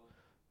people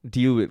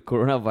deal with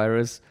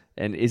coronavirus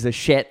and is a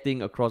shared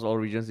thing across all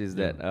regions is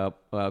that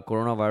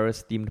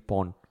coronavirus themed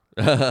porn.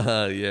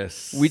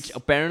 Yes. Which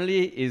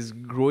apparently is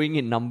growing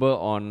in number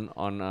on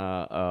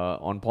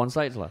porn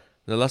sites.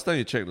 The last time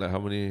you checked, how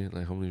many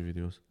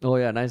videos? Oh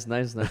yeah, nice.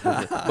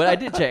 But I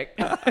did check.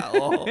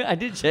 I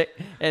did check,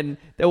 and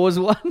there was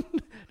one.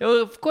 There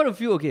were quite a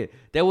few. Okay,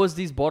 there was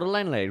this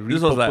borderline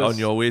This was on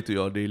your way to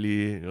your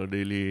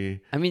daily.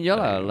 I mean, in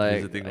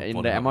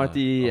the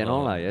MRT and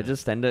all yeah,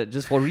 just standard,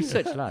 just for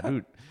research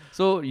dude.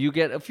 So you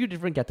get a few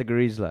different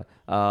categories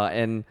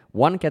and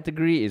one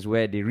category is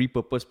where they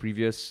repurpose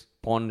previous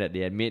porn that they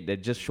had made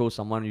that just shows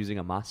someone using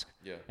a mask,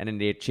 and then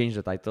they change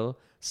the title.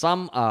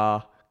 Some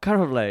are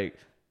kind of like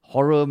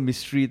horror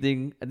mystery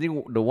thing. I think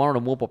one of the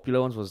more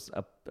popular ones was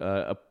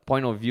a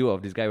point of view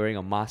of this guy wearing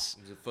a mask.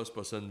 It's a first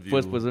person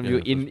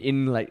view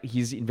in like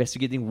he's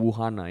investigating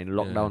Wuhan in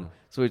lockdown. Yeah.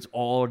 So it's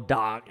all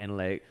dark and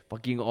like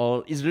fucking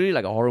all. It's really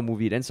like a horror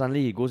movie. Then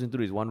suddenly he goes into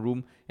this one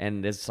room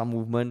and there's some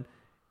movement,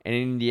 and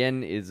in the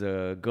end it's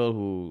a girl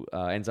who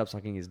ends up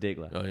sucking his dick.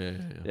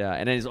 Yeah,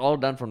 and then it's all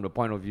done from the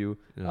point of view,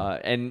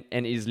 and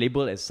is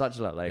labeled as such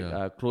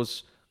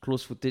close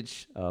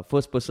footage,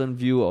 first person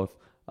view of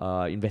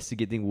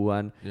investigating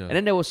Wuhan. And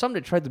then there was some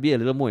that tried to be a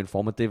little more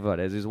informative.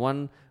 There's this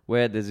one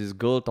where there's this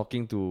girl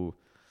talking to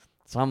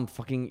some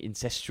fucking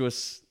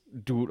incestuous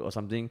dude or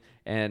something,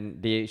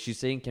 and she's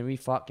saying, can we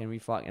fuck?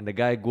 And the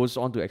guy goes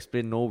on to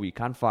explain, no, we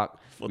can't fuck.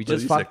 We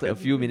just fucked a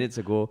few minutes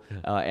ago.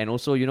 And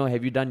also,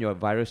 have you done your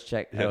virus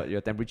check,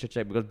 your temperature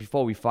check? Because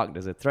before we fuck,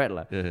 there's a threat.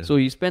 So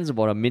he spends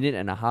about a minute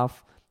and a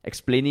half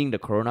explaining the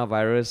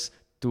coronavirus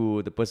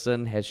to the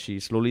person as she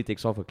slowly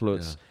takes off her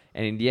clothes.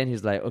 And in the end,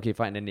 he's like, okay,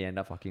 fine. Then they end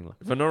up fucking.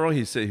 If I'm not wrong,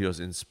 he said he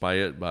was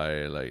inspired by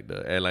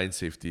the airline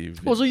safety.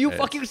 Oh, so you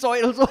fucking saw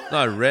it also? No,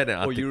 I read an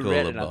article. You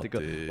read an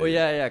article. Oh,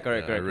 yeah,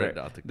 correct. I read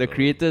the article. The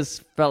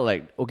creators felt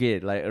like, okay,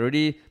 like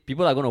already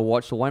people are going to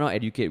watch, so why not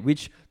educate?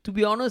 Which, to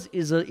be honest,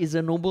 is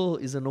a noble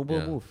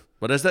move.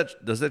 But does that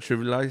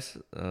trivialize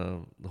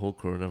the whole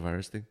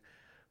coronavirus thing?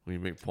 When you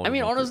make porn? I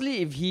mean,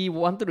 honestly, if he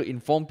wanted to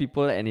inform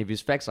people and if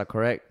his facts are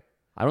correct,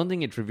 I don't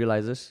think it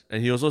trivializes.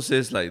 And he also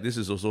says this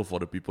is also for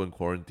the people in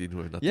quarantine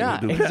who have nothing to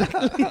do.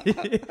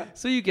 Exactly.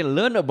 So you can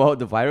learn about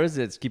the virus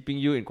that's keeping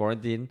you in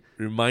quarantine.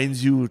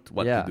 Reminds you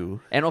what to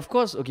do. And of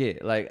course, okay,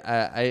 like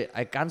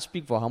I can't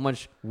speak for how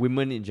much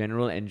women in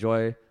general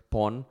enjoy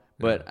porn,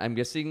 but I'm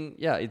guessing,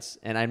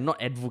 and I'm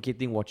not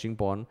advocating watching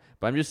porn,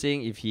 but I'm just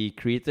saying if he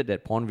created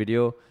that porn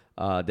video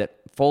that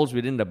falls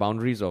within the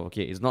boundaries of,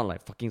 okay, it's not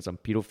like fucking some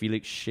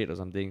pedophilic shit or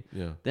something,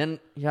 then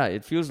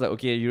it feels like,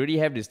 okay, you already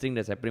have this thing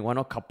that's happening, why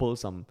not couple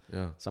some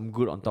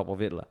good on top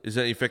of it? It's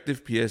an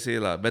effective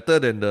PSA, better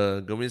than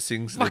the Gurmit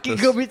Singh's fucking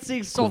Gurmit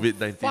Singh song.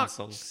 COVID-19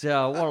 song.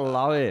 Yeah,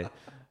 walao eh.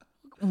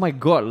 Oh my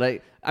god,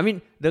 like, I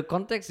mean, the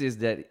context is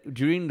that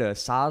during the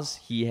SARS,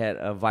 he had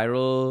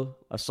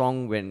a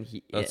song when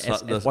he as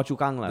Phua Chu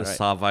Kang, the right?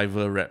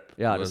 survivor rap.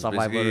 Yeah, It the was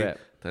survivor basically rap.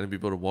 telling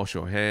people to wash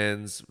your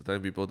hands,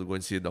 telling people to go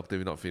and see a doctor if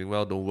you're not feeling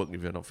well, don't work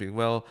if you're not feeling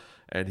well.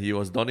 And he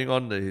was donning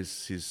on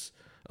his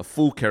a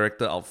full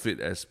character outfit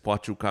as Phua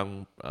Chu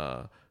Kang,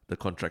 the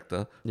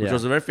contractor, which Yeah.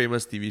 was a very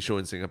famous TV show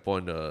in Singapore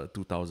in the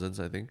 2000s,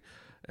 I think.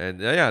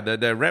 And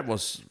that rap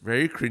was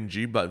very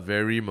cringy but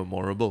very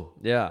memorable.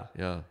 Yeah.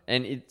 Yeah.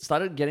 And it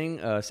started getting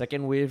a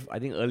second wave, I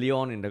think early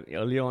on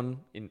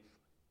in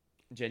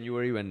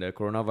January when the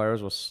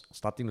coronavirus was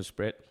starting to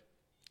spread.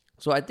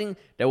 So I think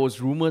there was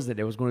rumors that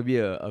there was going to be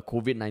a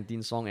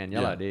COVID-19 song, and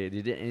they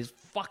did it, and it's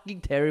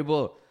fucking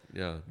terrible.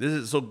 Yeah.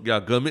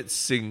 Gurmit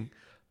Singh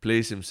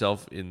plays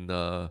himself in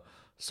a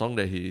song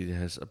that he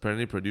has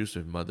apparently produced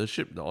with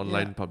Mothership, the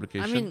online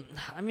publication.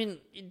 I mean,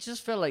 it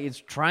just felt like it's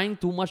trying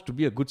too much to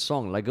be a good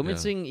song. Like Gurmit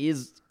Singh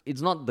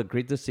it's not the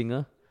greatest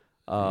singer,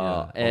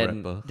 or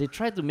and rapper. they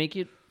tried to make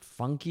it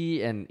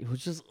funky, and it was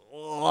just.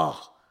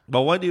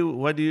 But why do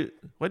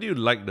you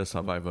like the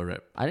survivor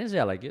rap? I didn't say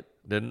I like it.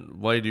 Then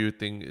why do you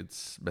think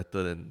it's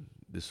better than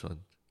this one?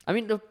 I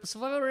mean, the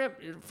survival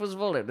rap. First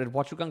of all, the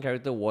Phua Chu Kang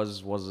character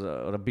was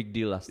a big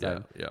deal last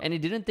time, and it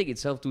didn't take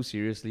itself too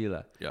seriously,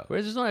 lah. Yeah.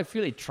 Whereas this one, I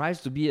feel it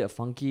tries to be a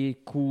funky,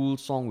 cool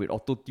song with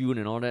auto tune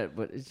and all that,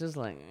 but it's just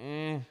like,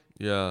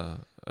 Yeah,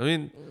 I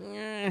mean,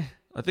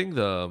 I think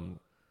the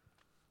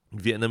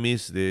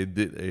Vietnamese, they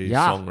did a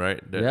song,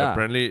 right? That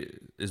apparently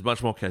is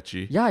much more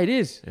catchy. Yeah, it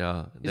is.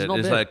 Yeah, It's not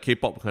it's bad. like a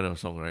K-pop kind of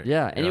song, right?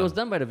 Yeah, and it was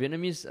done by the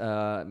Vietnamese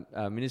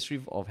Ministry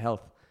of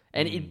Health.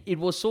 And it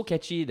was so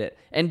catchy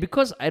and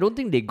because I don't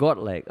think they got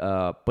like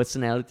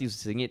personalities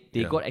to sing it,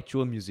 they got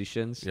actual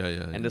musicians.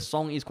 And the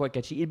song is quite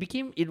catchy.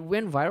 It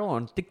went viral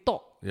on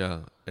TikTok.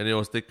 Yeah, and it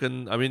was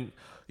taken. I mean,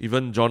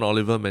 even John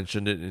Oliver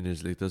mentioned it in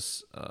his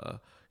latest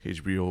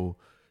HBO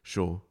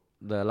show.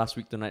 The Last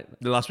Week Tonight,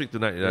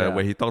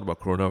 where he talked about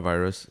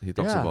coronavirus. He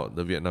talks about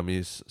the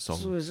Vietnamese song.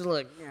 So it's just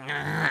like.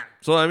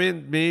 So I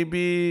mean,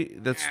 maybe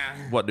that's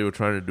what they were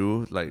trying to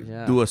do. Like,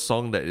 do a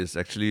song that is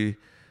actually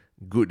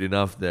good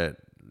enough that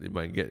it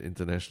might get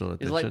international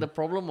attention. It's like the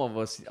problem of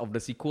the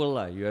sequel,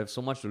 lah. You have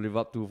so much to live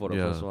up to for the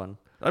first one.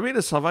 I mean,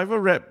 the survivor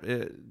rap,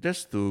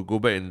 just to go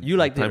back in You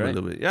liked time it, right? a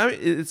little bit. Yeah, I mean,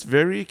 it's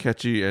very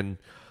catchy. And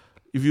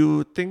if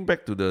you think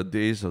back to the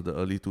days of the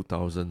early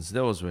 2000s,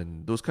 that was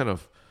when those kind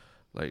of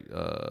like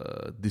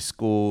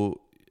disco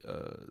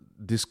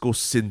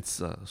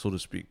synths, so to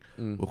speak,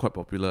 were quite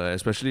popular.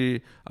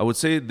 Especially, I would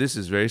say this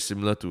is very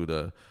similar to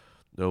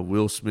the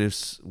Will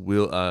Smith's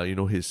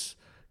his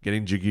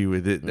getting jiggy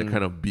with it, that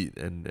kind of beat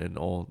and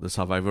all the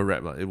survivor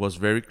rap. It was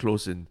very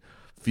close in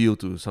feel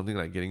to something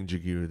like getting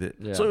jiggy with it.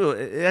 Yeah. So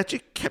it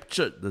actually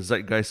captured the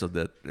zeitgeist of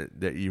that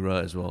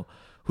era as well,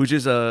 which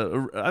is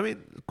I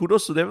mean,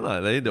 kudos to them.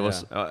 Like, there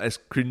was as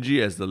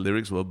cringy as the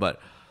lyrics were, but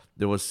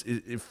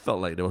it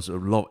felt like there was a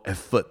lot of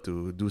effort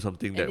to do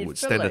something that would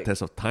stand the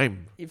test of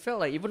time. It felt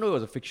like even though it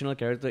was a fictional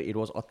character, it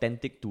was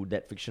authentic to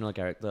that fictional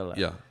character. Like.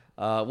 Yeah.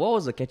 What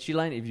was the catchy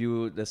line?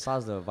 The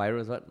SARS, the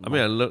virus, what? I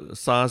mean, I love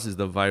SARS is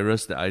the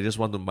virus that I just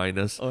want to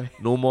minus. Oh.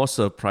 No more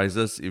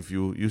surprises if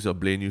you use your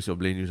brain, use your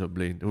brain, use your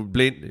brain.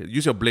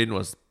 Use your brain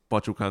was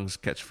Phua Chu Kang's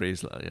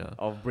catchphrase,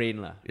 Of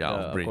brain, lah. Yeah,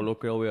 of brain. A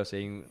colloquial way of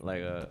saying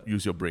like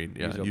use your brain,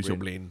 use your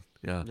brain.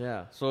 Yeah.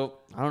 Yeah. So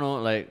I don't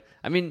know, like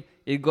I mean,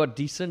 it got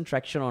decent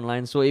traction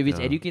online. So if it's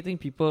educating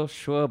people,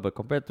 sure. But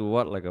compared to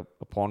what like a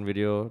porn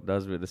video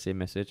does with the same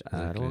message,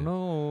 I don't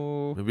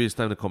know. Maybe it's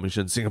time to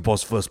commission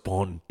Singapore's first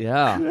porn.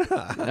 Yeah.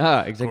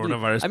 Yeah, exactly.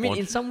 Coronavirus I mean, porn.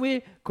 in some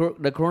way,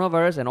 the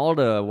coronavirus and all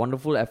the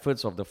wonderful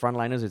efforts of the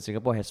frontliners in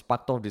Singapore has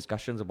sparked off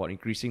discussions about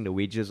increasing the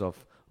wages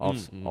of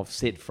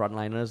said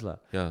frontliners, lah.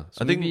 Yeah.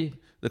 So I think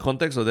the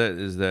context of that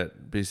is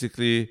that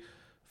basically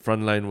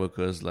frontline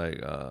workers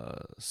like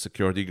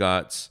security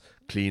guards,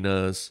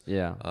 cleaners.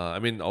 Yeah. I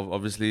mean,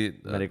 obviously,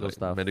 Medical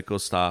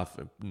staff.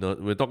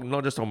 We're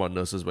not just talking about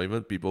nurses, but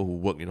even people who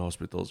work in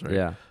hospitals, right?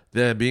 Yeah.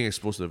 They're being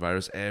exposed to the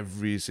virus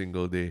every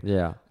single day.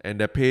 Yeah. And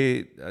their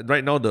pay,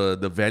 right now,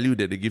 the value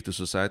that they give to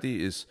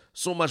society is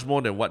so much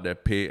more than what their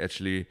pay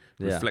actually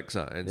reflects.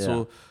 And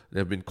so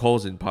there have been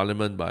calls in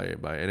Parliament by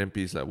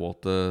NMPs like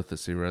Walter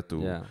Teixeira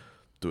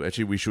to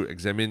actually, we should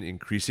examine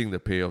increasing the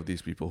pay of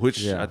these people,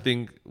 which I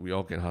think we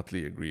all can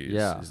heartily agree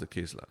is the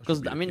case.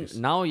 Because, I mean,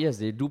 now, yes,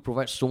 they do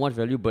provide so much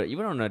value, but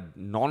even on a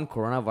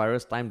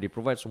non-coronavirus time, they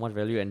provide so much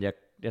value, and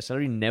their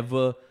salary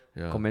never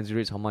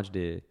commensurates how much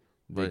they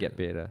get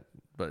paid.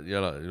 But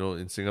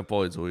in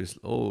Singapore, it's always,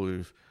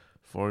 if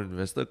foreign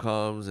investor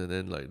comes and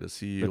then like the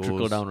CEOs, the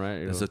trickle down, right?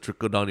 There's a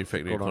trickle down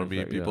effect in the economy.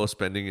 Effect, people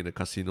spending in the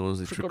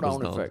casinos, it trickles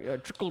down. Effect. Yeah,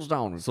 trickles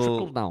down. So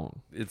trickles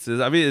down. It's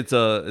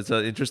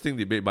an interesting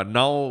debate, but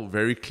now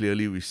very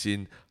clearly we've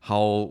seen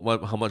how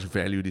much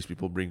value these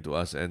people bring to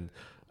us, and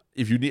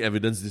if you need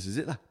evidence, this is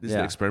it lah. This is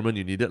the experiment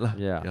you needed lah.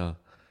 Yeah.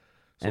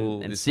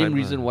 So and same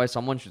reason why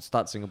someone should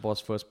start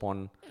Singapore's first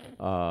porn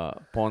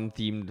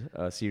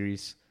themed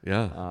series.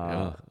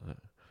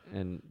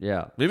 And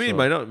maybe it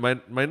might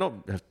not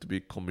have to be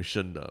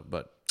commissioned,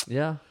 but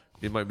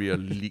it might be a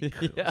leak.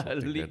 A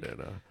leak. Like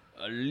that,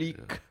 A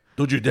leak.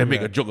 Don't you dare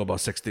make a joke about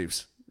sex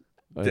tapes.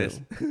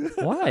 Yes.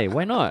 Why?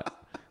 Why not?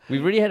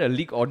 We've already had a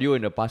leak audio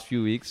in the past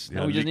few weeks.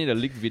 Now we just need a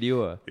leaked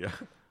video. Yeah.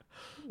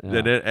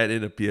 Then add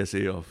in a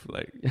PSA of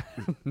like,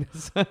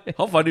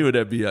 how funny would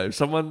that be? If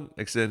someone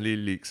accidentally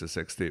leaks a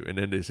sex tape and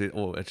then they say,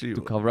 "Oh, actually,"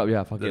 to cover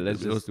up, fuck it,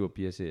 let's just do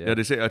a PSA. Yeah,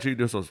 they say actually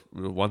this was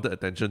wanted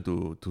attention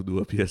to do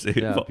a PSA.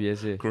 about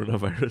PSA.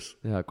 Coronavirus.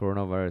 Yeah,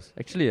 coronavirus.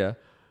 Actually,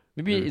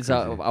 maybe it's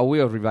our way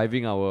of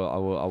reviving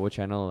our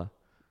channel.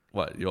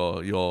 What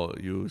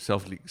you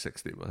self leak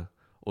sex tape?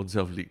 Own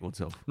self leak, own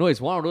self. No, it's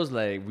one of those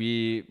like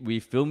we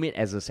film it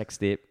as a sex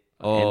tape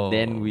and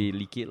then we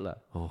leak it lah.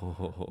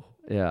 Oh,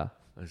 yeah.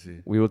 I see.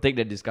 We will take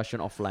that discussion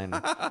offline.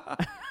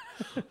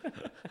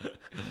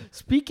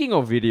 Speaking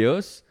of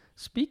videos,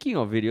 speaking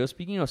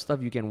of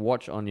stuff you can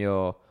watch on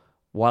your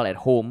while at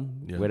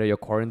home, whether you're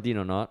quarantined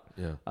or not.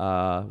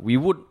 Yeah. We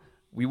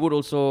would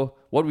also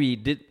what we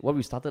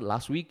started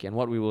last week and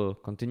what we will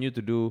continue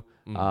to do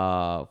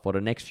for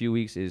the next few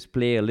weeks is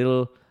play a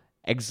little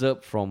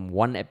excerpt from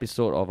one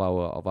episode of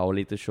our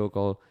latest show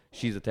called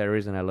She's a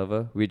Terrorist and I Love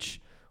Her, which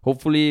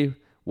hopefully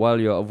while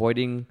you're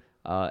avoiding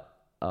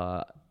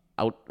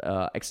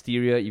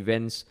exterior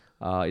events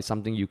is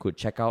something you could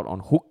check out on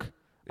Hook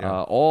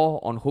or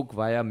on Hook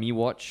via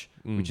MeWatch,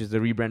 which is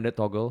the rebranded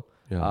toggle.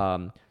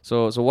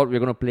 So what we're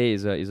gonna play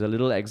is a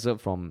little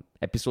excerpt from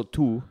episode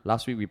 2.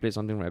 Last week we played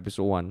something from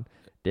episode 1.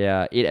 There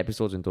are 8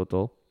 episodes in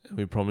total.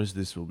 We promise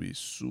this will be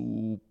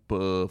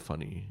super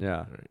funny.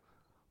 Yeah. Right.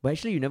 But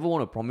actually, you never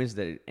want to promise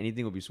that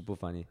anything will be super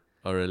funny.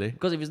 Oh, really?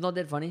 Because if it's not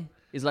that funny,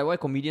 it's like why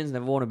comedians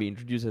never want to be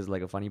introduced as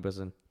like a funny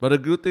person. But the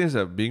good thing is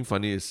that being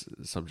funny is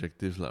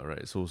subjective,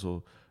 right?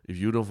 So if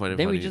you don't find it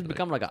then funny... we just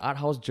become like an art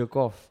house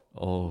jerk-off.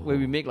 Oh. Where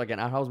we make like an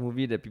art house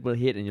movie that people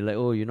hate and you're like,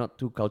 oh, you're not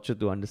too cultured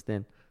to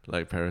understand.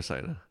 Like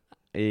Parasite.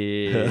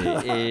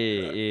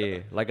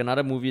 Like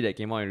another movie that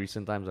came out in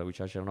recent times,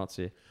 which I shall not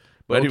say.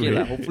 But anyway.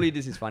 Okay, hopefully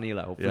this is funny.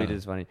 Hopefully this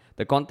is funny.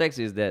 The context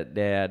is that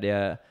there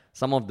are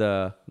some of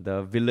the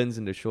villains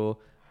in the show,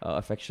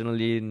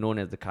 affectionately known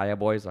as the Kaya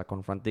Boys, are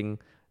confronting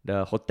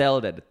the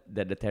hotel that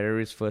the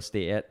terrorists first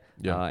stay at.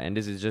 And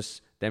this is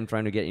just them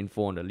trying to get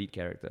info on the lead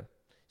character.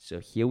 So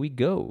here we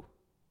go.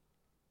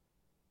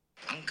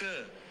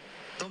 Uncle,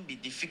 don't be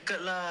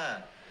difficult lah.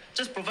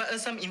 Just provide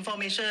us some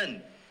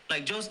information,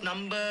 like Joe's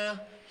number,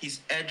 his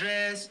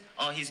address,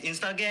 or his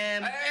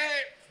Instagram.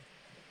 Hey!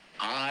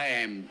 I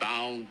am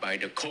bound by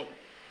the code.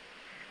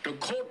 The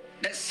code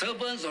that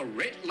servants of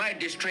red light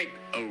district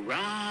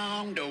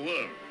around the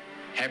world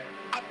have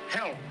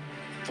upheld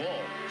for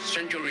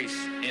centuries.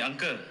 Hey,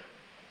 uncle,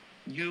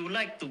 you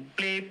like to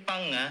play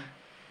punk, ah?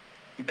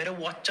 You better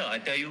watch out, I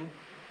tell you.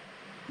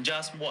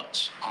 Just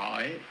watch.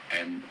 I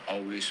am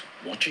always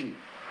watching.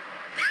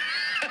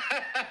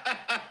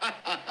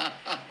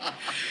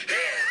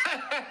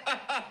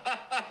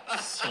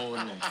 So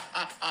nice.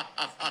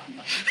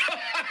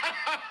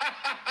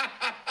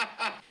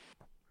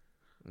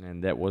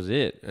 And that was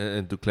it.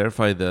 And to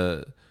clarify,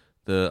 the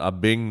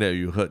Abing that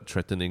you heard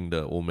threatening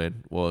the old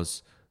man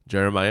was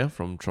Jeremiah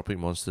from Tropic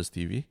Monsters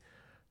TV.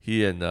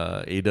 He and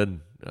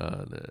Aiden,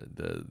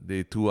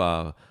 they two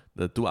are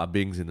the two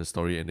Abings in the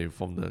story, and they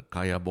form the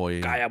Kaya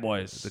Boys.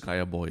 The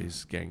Kaya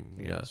Boys gang.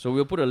 Yeah. So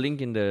we'll put a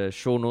link in the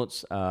show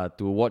notes to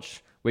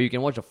watch, where you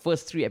can watch the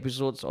first 3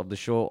 episodes of the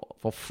show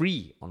for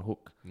free on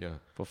Hook. Yeah.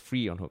 For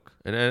free on Hook.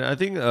 And I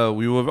think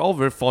we were all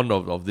very fond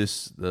of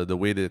this, the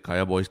way the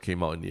Kaya Boys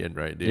came out in the end,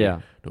 right?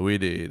 The way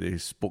they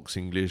spoke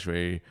Singlish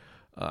very...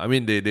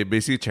 they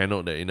basically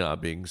channeled their inner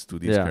Abings to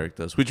these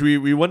characters, which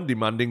we weren't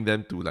demanding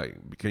them to,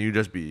 like, can you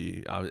just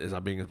be as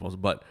Abing as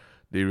possible, but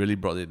they really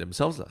brought it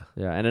themselves.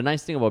 Yeah, and the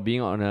nice thing about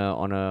being on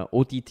a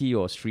OTT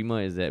or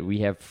streamer is that we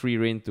have free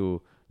reign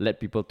to let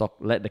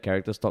the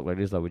characters talk like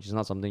this, which is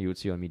not something you would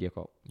see on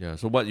MediaCorp. Yeah,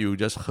 so what you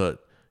just heard,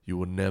 you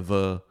will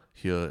never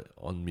hear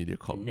on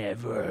MediaCorp.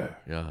 Never.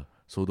 Yeah,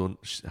 so don't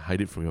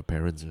hide it from your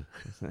parents.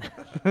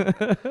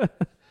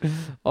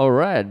 All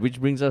right,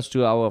 which brings us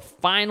to our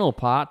final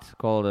part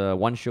called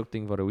One Shiok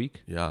Thing for the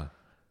Week. Yeah.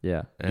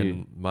 Yeah.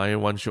 And my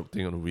one shock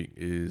thing of the week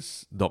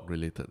is dog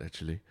related,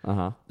 actually.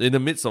 Uh-huh. In the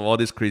midst of all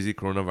this crazy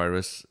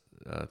coronavirus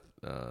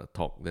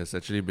talk, there's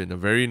actually been a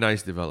very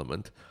nice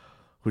development,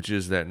 which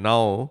is that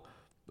now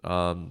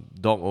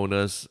dog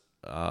owners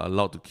are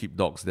allowed to keep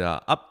dogs that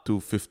are up to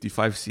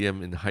 55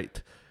 cm in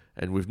height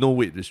and with no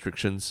weight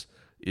restrictions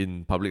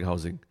in public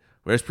housing.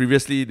 Whereas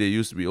previously, they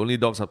used to be only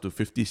dogs up to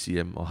 50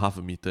 cm or half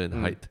a meter in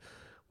height,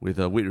 with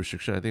a weight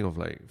restriction, I think, of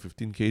like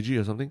 15 kg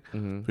or something,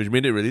 which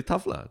made it really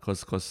tough,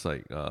 because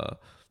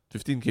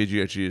 15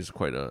 kg actually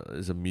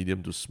is a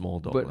medium to small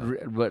dog.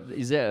 But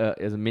is there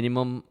a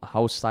minimum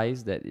house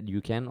size that you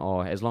can,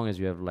 or as long as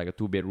you have like a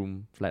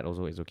 2-bedroom flat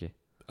also is okay?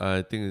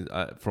 I think,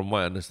 from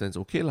what I understand, it's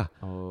okay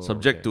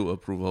subject to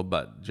approval,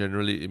 but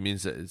generally it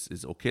means that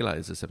it's okay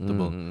it's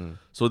acceptable.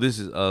 So this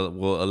is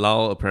will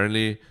allow,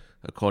 apparently,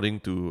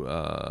 according to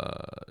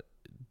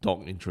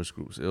dog interest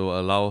groups, it will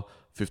allow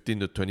 15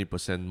 to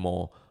 20%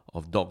 more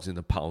of dogs in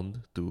a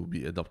pound to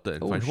be adopted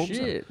and Oh find homes.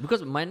 shit!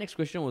 Because my next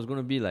question was going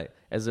to be like,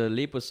 as a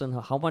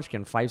layperson, how much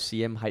can 5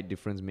 cm height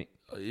difference make?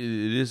 It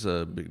is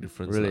a big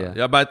difference. Really,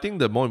 Yeah, but I think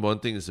the more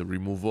important thing is the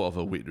removal of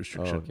a weight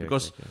restriction okay,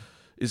 because okay.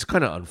 it's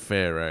kind of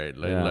unfair, right?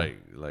 Like, Yeah.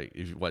 like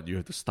if you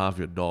have to starve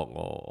your dog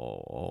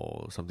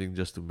or something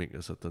just to make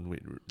a certain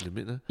weight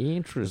limit.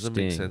 Interesting. Doesn't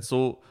make sense.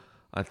 So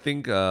I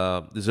think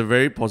it's a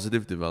very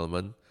positive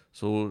development.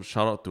 So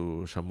shout out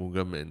to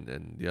Shanmugam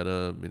and the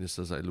other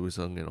ministers like Louis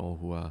Ng and all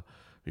who are,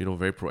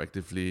 very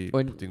proactively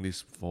putting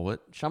this forward.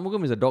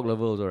 Shanmugam is a dog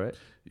lover also, right?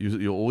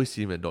 You always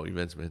see him at dog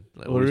events, man.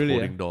 Like Oh, always really,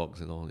 holding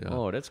dogs and all. Yeah.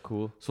 Oh, that's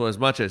cool. So as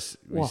much as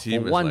we Wow, see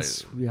him for as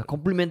once, like, we are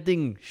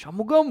complimenting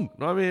Shanmugam.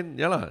 no, I mean,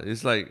 yeah lah.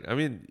 It's like, I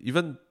mean,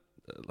 even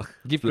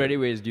Give credit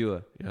where it's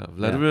due.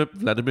 Vladimir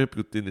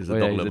Putin is a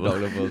dog He's lover. a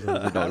dog lover. He's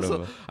a dog So,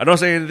 lover. I'm not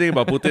saying anything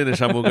about Putin and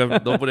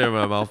Shanmugam. Don't put it in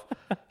my mouth.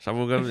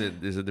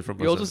 Shanmugam is a different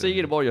person. You're also saying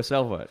it about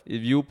yourself, right?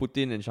 If you,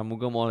 Putin, and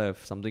Shanmugam all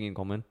have something in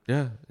common.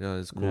 Yeah,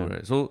 it's cool, Yeah.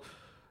 right? So,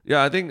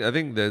 yeah, I think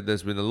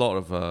there's been a lot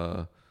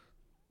of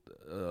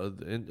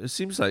it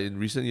seems like in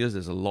recent years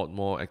there's a lot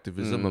more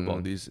activism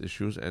about these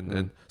issues,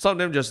 and some of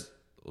them just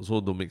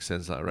also don't make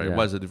sense, right? Yeah.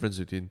 What is the difference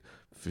between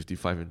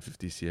 55 and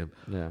 50 cm?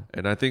 Yeah.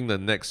 And I think the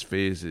next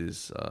phase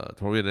is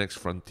probably the next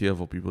frontier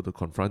for people to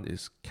confront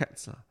is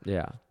cats.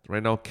 Yeah.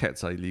 Right now,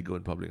 cats are illegal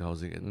in public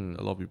housing, and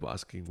a lot of people are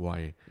asking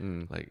why.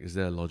 Like, is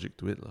there a logic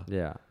to it?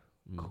 Yeah.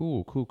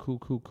 Cool.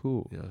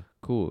 Yeah.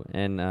 Cool.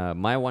 And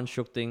my one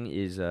shook thing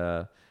is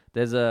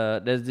there's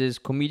this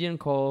comedian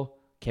called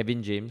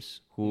Kevin James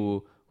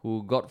who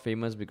got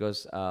famous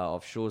because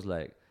of shows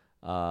like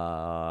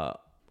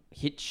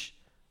Hitch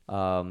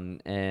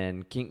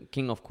and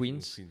King of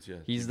Queens. Yeah.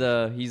 He's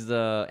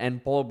the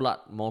and Paul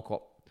Blart Mall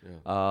Cop.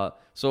 Yeah.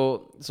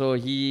 So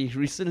he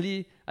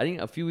recently, I think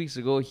a few weeks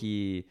ago,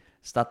 he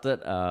started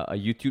a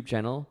YouTube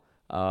channel,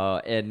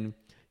 and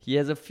he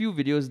has a few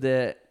videos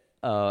there.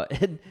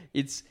 And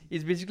it's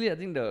basically, I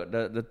think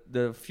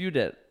the few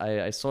that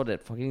I saw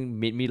that fucking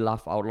made me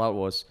laugh out loud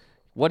was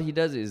what he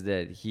does is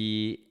that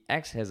he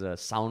acts as a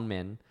sound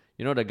man.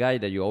 You know, the guy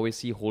that you always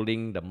see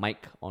holding the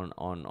mic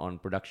on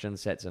production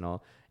sets and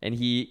all. And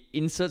he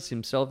inserts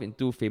himself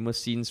into famous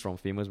scenes from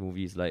famous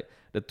movies. Like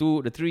the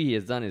three he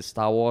has done is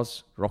Star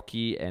Wars,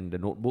 Rocky, and The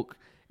Notebook.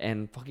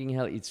 And fucking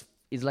hell, it's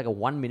like a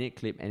 1 minute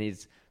clip, and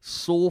it's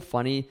so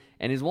funny.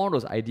 And it's one of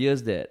those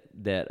ideas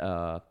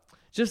that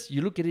just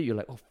you look at it, you're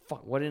like, oh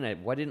fuck, why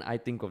didn't I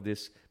think of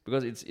this?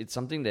 Because it's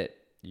something that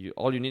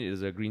all you need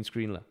is a green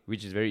screen,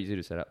 which is very easy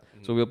to set up.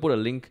 So we'll put a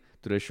link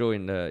to the show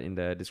in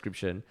the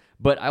description.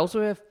 But I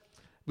also have,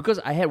 because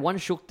I had one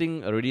shook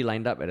thing already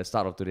lined up at the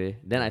start of today.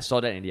 Then I saw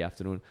that in the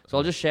afternoon. So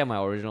I'll just share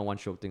my original one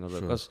shook thing also.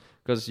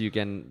 Because you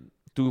can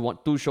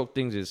two shook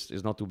things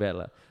is not too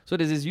bad. So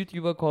there's this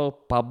YouTuber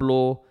called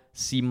Pablo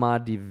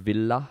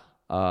Cimadivilla.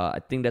 I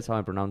think that's how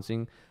I'm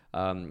pronouncing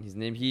his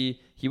name.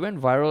 He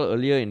went viral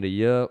earlier in the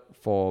year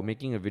for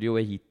making a video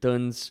where he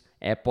turns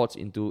AirPods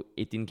into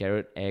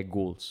 18-karat air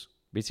golds.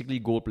 Basically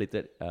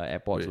gold-plated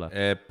AirPods.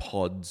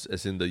 AirPods,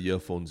 as in the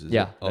earphones, is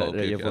Yeah, it? Oh, the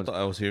okay. earphones. I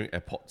thought I was hearing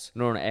AirPods.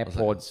 No,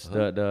 AirPods,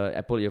 the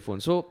Apple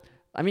earphones. So,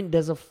 I mean,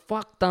 there's a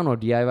fuck ton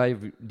of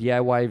DIY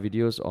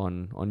videos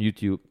on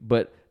YouTube,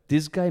 but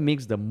this guy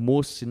makes the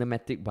most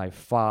cinematic by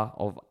far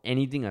of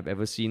anything I've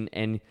ever seen.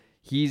 And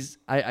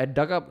I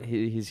dug up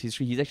his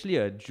history. He's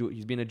actually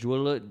he's been a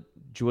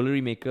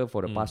jewelry maker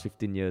for the past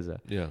 15 years.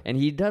 Yeah. And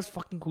he does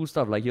fucking cool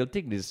stuff. Like he'll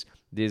take this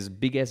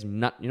big ass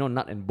nut,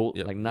 nut and bolt,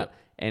 nut,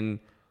 and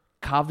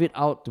carve it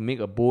out to make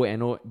a bow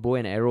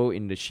and arrow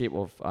in the shape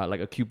of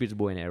like a Cupid's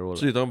bow and arrow.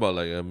 So you're talking about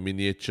like a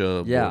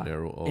miniature bow and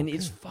arrow. Oh, and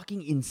it's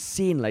fucking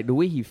insane. Like the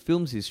way he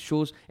films his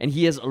shows, and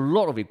he has a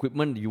lot of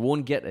equipment you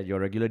won't get at your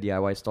regular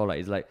DIY store.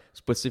 It's like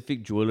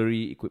specific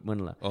jewelry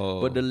equipment.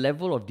 But the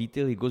level of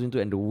detail he goes into,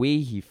 and the way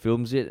he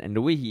films it, and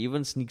the way he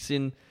even sneaks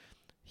in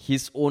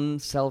his own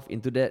self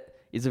into that,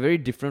 is very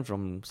different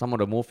from some of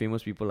the more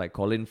famous people like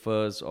Colin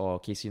Firth or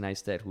Casey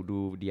Neistat who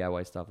do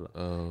DIY stuff.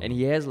 And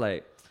he has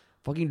like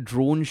fucking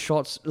drone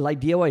shots.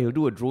 Like DIY, he'll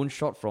do a drone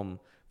shot from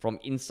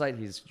inside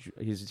his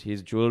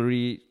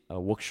jewelry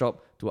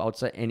workshop to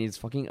outside, and it's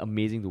fucking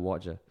amazing to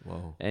watch.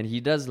 Wow. And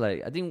he does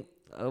like, I think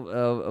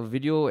a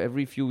video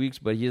every few weeks,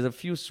 but he has a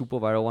few super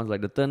viral ones,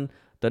 like the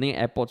turning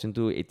AirPods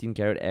into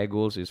 18-karat air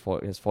golds has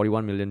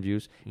 41 million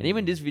views. And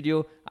even this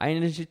video, I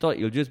initially thought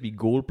it'll just be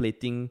gold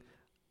plating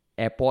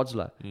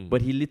AirPods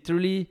but he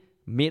literally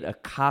made a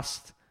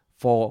cast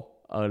for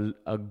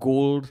a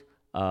gold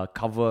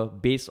cover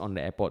based on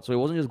the AirPods. So it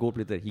wasn't just gold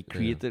plated. He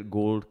created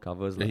gold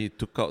covers. And he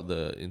took out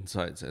the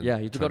insides and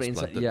he took out the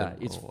inside. transplanted Yeah, them.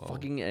 it's Oh, wow.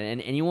 fucking,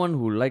 and anyone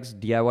who likes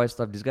DIY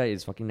stuff, this guy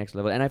is fucking next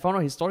level. And I found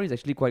out his story is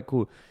actually quite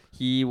cool.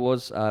 He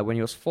was when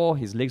he was 4,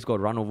 his legs got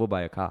run over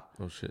by a car.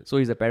 Oh shit. So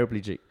he's a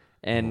paraplegic,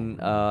 and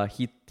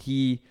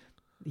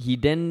he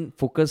then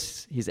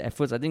focused his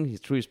efforts, I think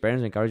through his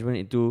parents' encouragement,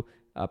 into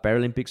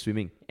Paralympic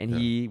swimming, and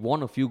he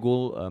won a few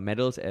gold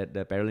medals at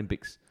the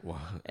Paralympics. Wow.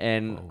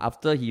 And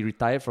after he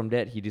retired from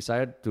that, he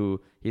decided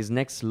his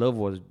next love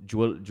was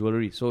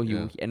jewelry. So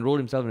he enrolled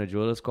himself in a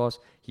jeweler's course.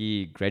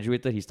 He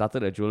graduated. He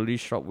started a jewelry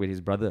shop with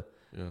his brother.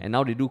 Yeah. And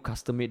now they do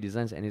custom made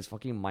designs, and it's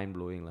fucking mind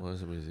blowing. Oh,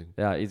 that's amazing.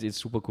 Yeah, it's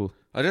super cool.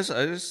 I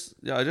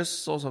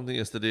just saw something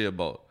yesterday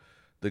about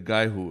the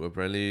guy who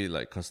apparently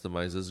like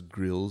customizes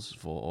grills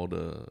for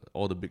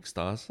all the big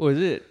stars. Oh, is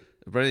it?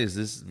 Apparently, it's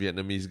this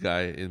Vietnamese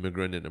guy,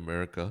 immigrant in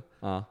America,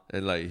 Uh.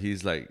 and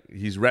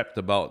he's rapped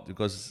about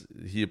because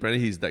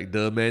he's like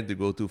the man to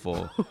go to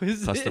for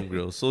Is custom it?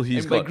 grills. So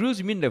he's And by got grills,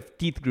 you mean the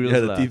teeth grills?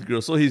 yeah the lah. teeth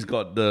grills. So he's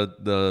got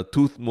the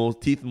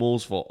teeth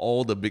molds for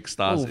all the big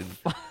stars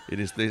in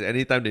his place.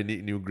 Anytime they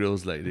need new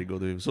grills, like they go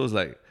to him. So it's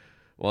like,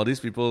 well,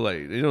 these people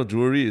like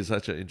jewelry is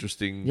such an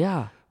interesting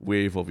Yeah.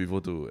 way for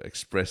people to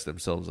express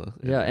themselves.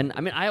 Yeah, and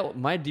I mean,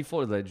 my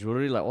default is like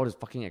jewelry, like all this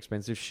fucking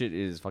expensive shit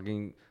is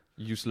fucking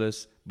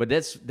useless. But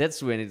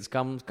that's when it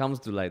comes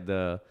to like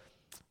the,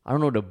 I don't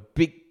know, the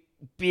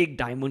big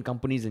diamond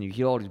companies, and you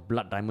hear all this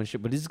blood diamond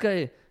shit. But this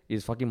guy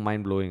is fucking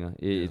mind blowing.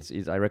 It's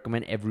I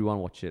recommend everyone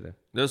watch it.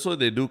 That's why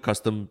they do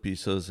custom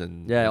pieces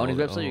and Yeah, and on his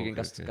all website that. you can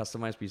Okay.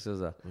 customize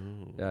pieces. Oh,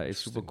 Yeah, it's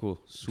super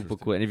cool, super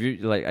cool. And if you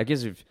like, I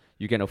guess if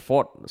you can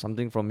afford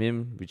something from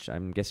him, which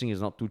I'm guessing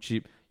is not too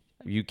cheap,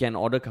 you can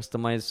order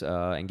customized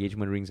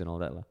engagement rings and all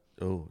that, lah.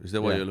 Oh, is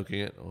that what Yeah. you're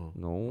looking at? Oh.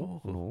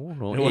 No.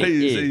 Why Hey,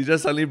 you, hey. you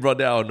just suddenly brought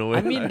that out of nowhere?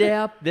 I mean,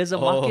 there's a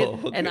Oh, market,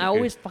 okay, and I okay.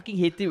 always fucking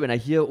hate it when I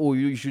hear, oh,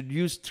 you should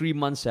use 3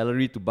 months'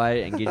 salary to buy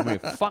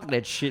engagement ring. Fuck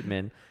that shit,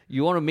 man.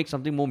 You want to make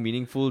something more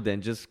meaningful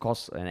than just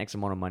cost an X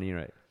amount of money,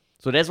 right?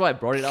 So that's why I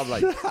brought it up.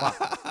 Like, fuck.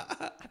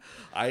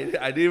 I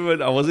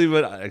wasn't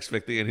even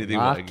expecting anything.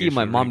 About Lucky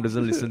my engagement mom ring.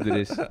 doesn't listen to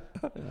this.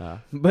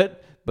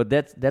 But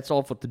that's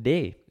all for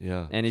today.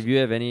 Yeah. And if you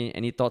have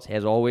any thoughts,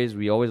 as always,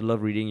 we always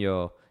love reading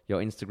your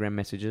Instagram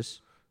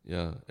messages.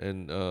 Yeah,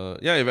 and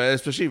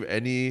especially if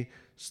any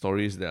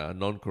stories that are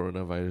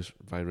non-coronavirus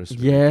related,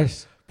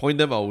 Yes. point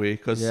them our way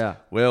because Yeah.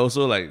 we're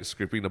also like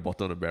scraping the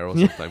bottom of the barrel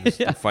sometimes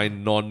to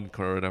find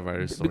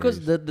non-coronavirus stories. Because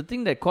the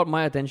thing that caught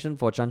my attention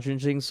for Chan Chun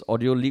Sing's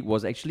audio leak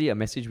was actually a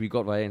message we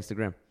got via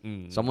Instagram.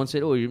 Someone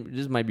said, "Oh,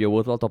 this might be a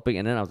worthwhile topic,"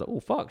 and then I was like,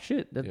 "Oh fuck,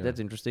 shit, that's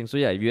interesting." So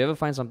yeah, if you ever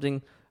find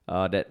something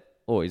that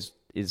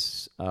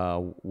is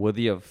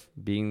worthy of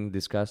being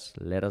discussed,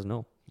 let us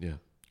know. Yeah.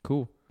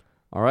 Cool.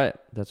 All right,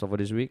 that's all for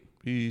this week.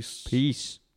 Peace. Peace.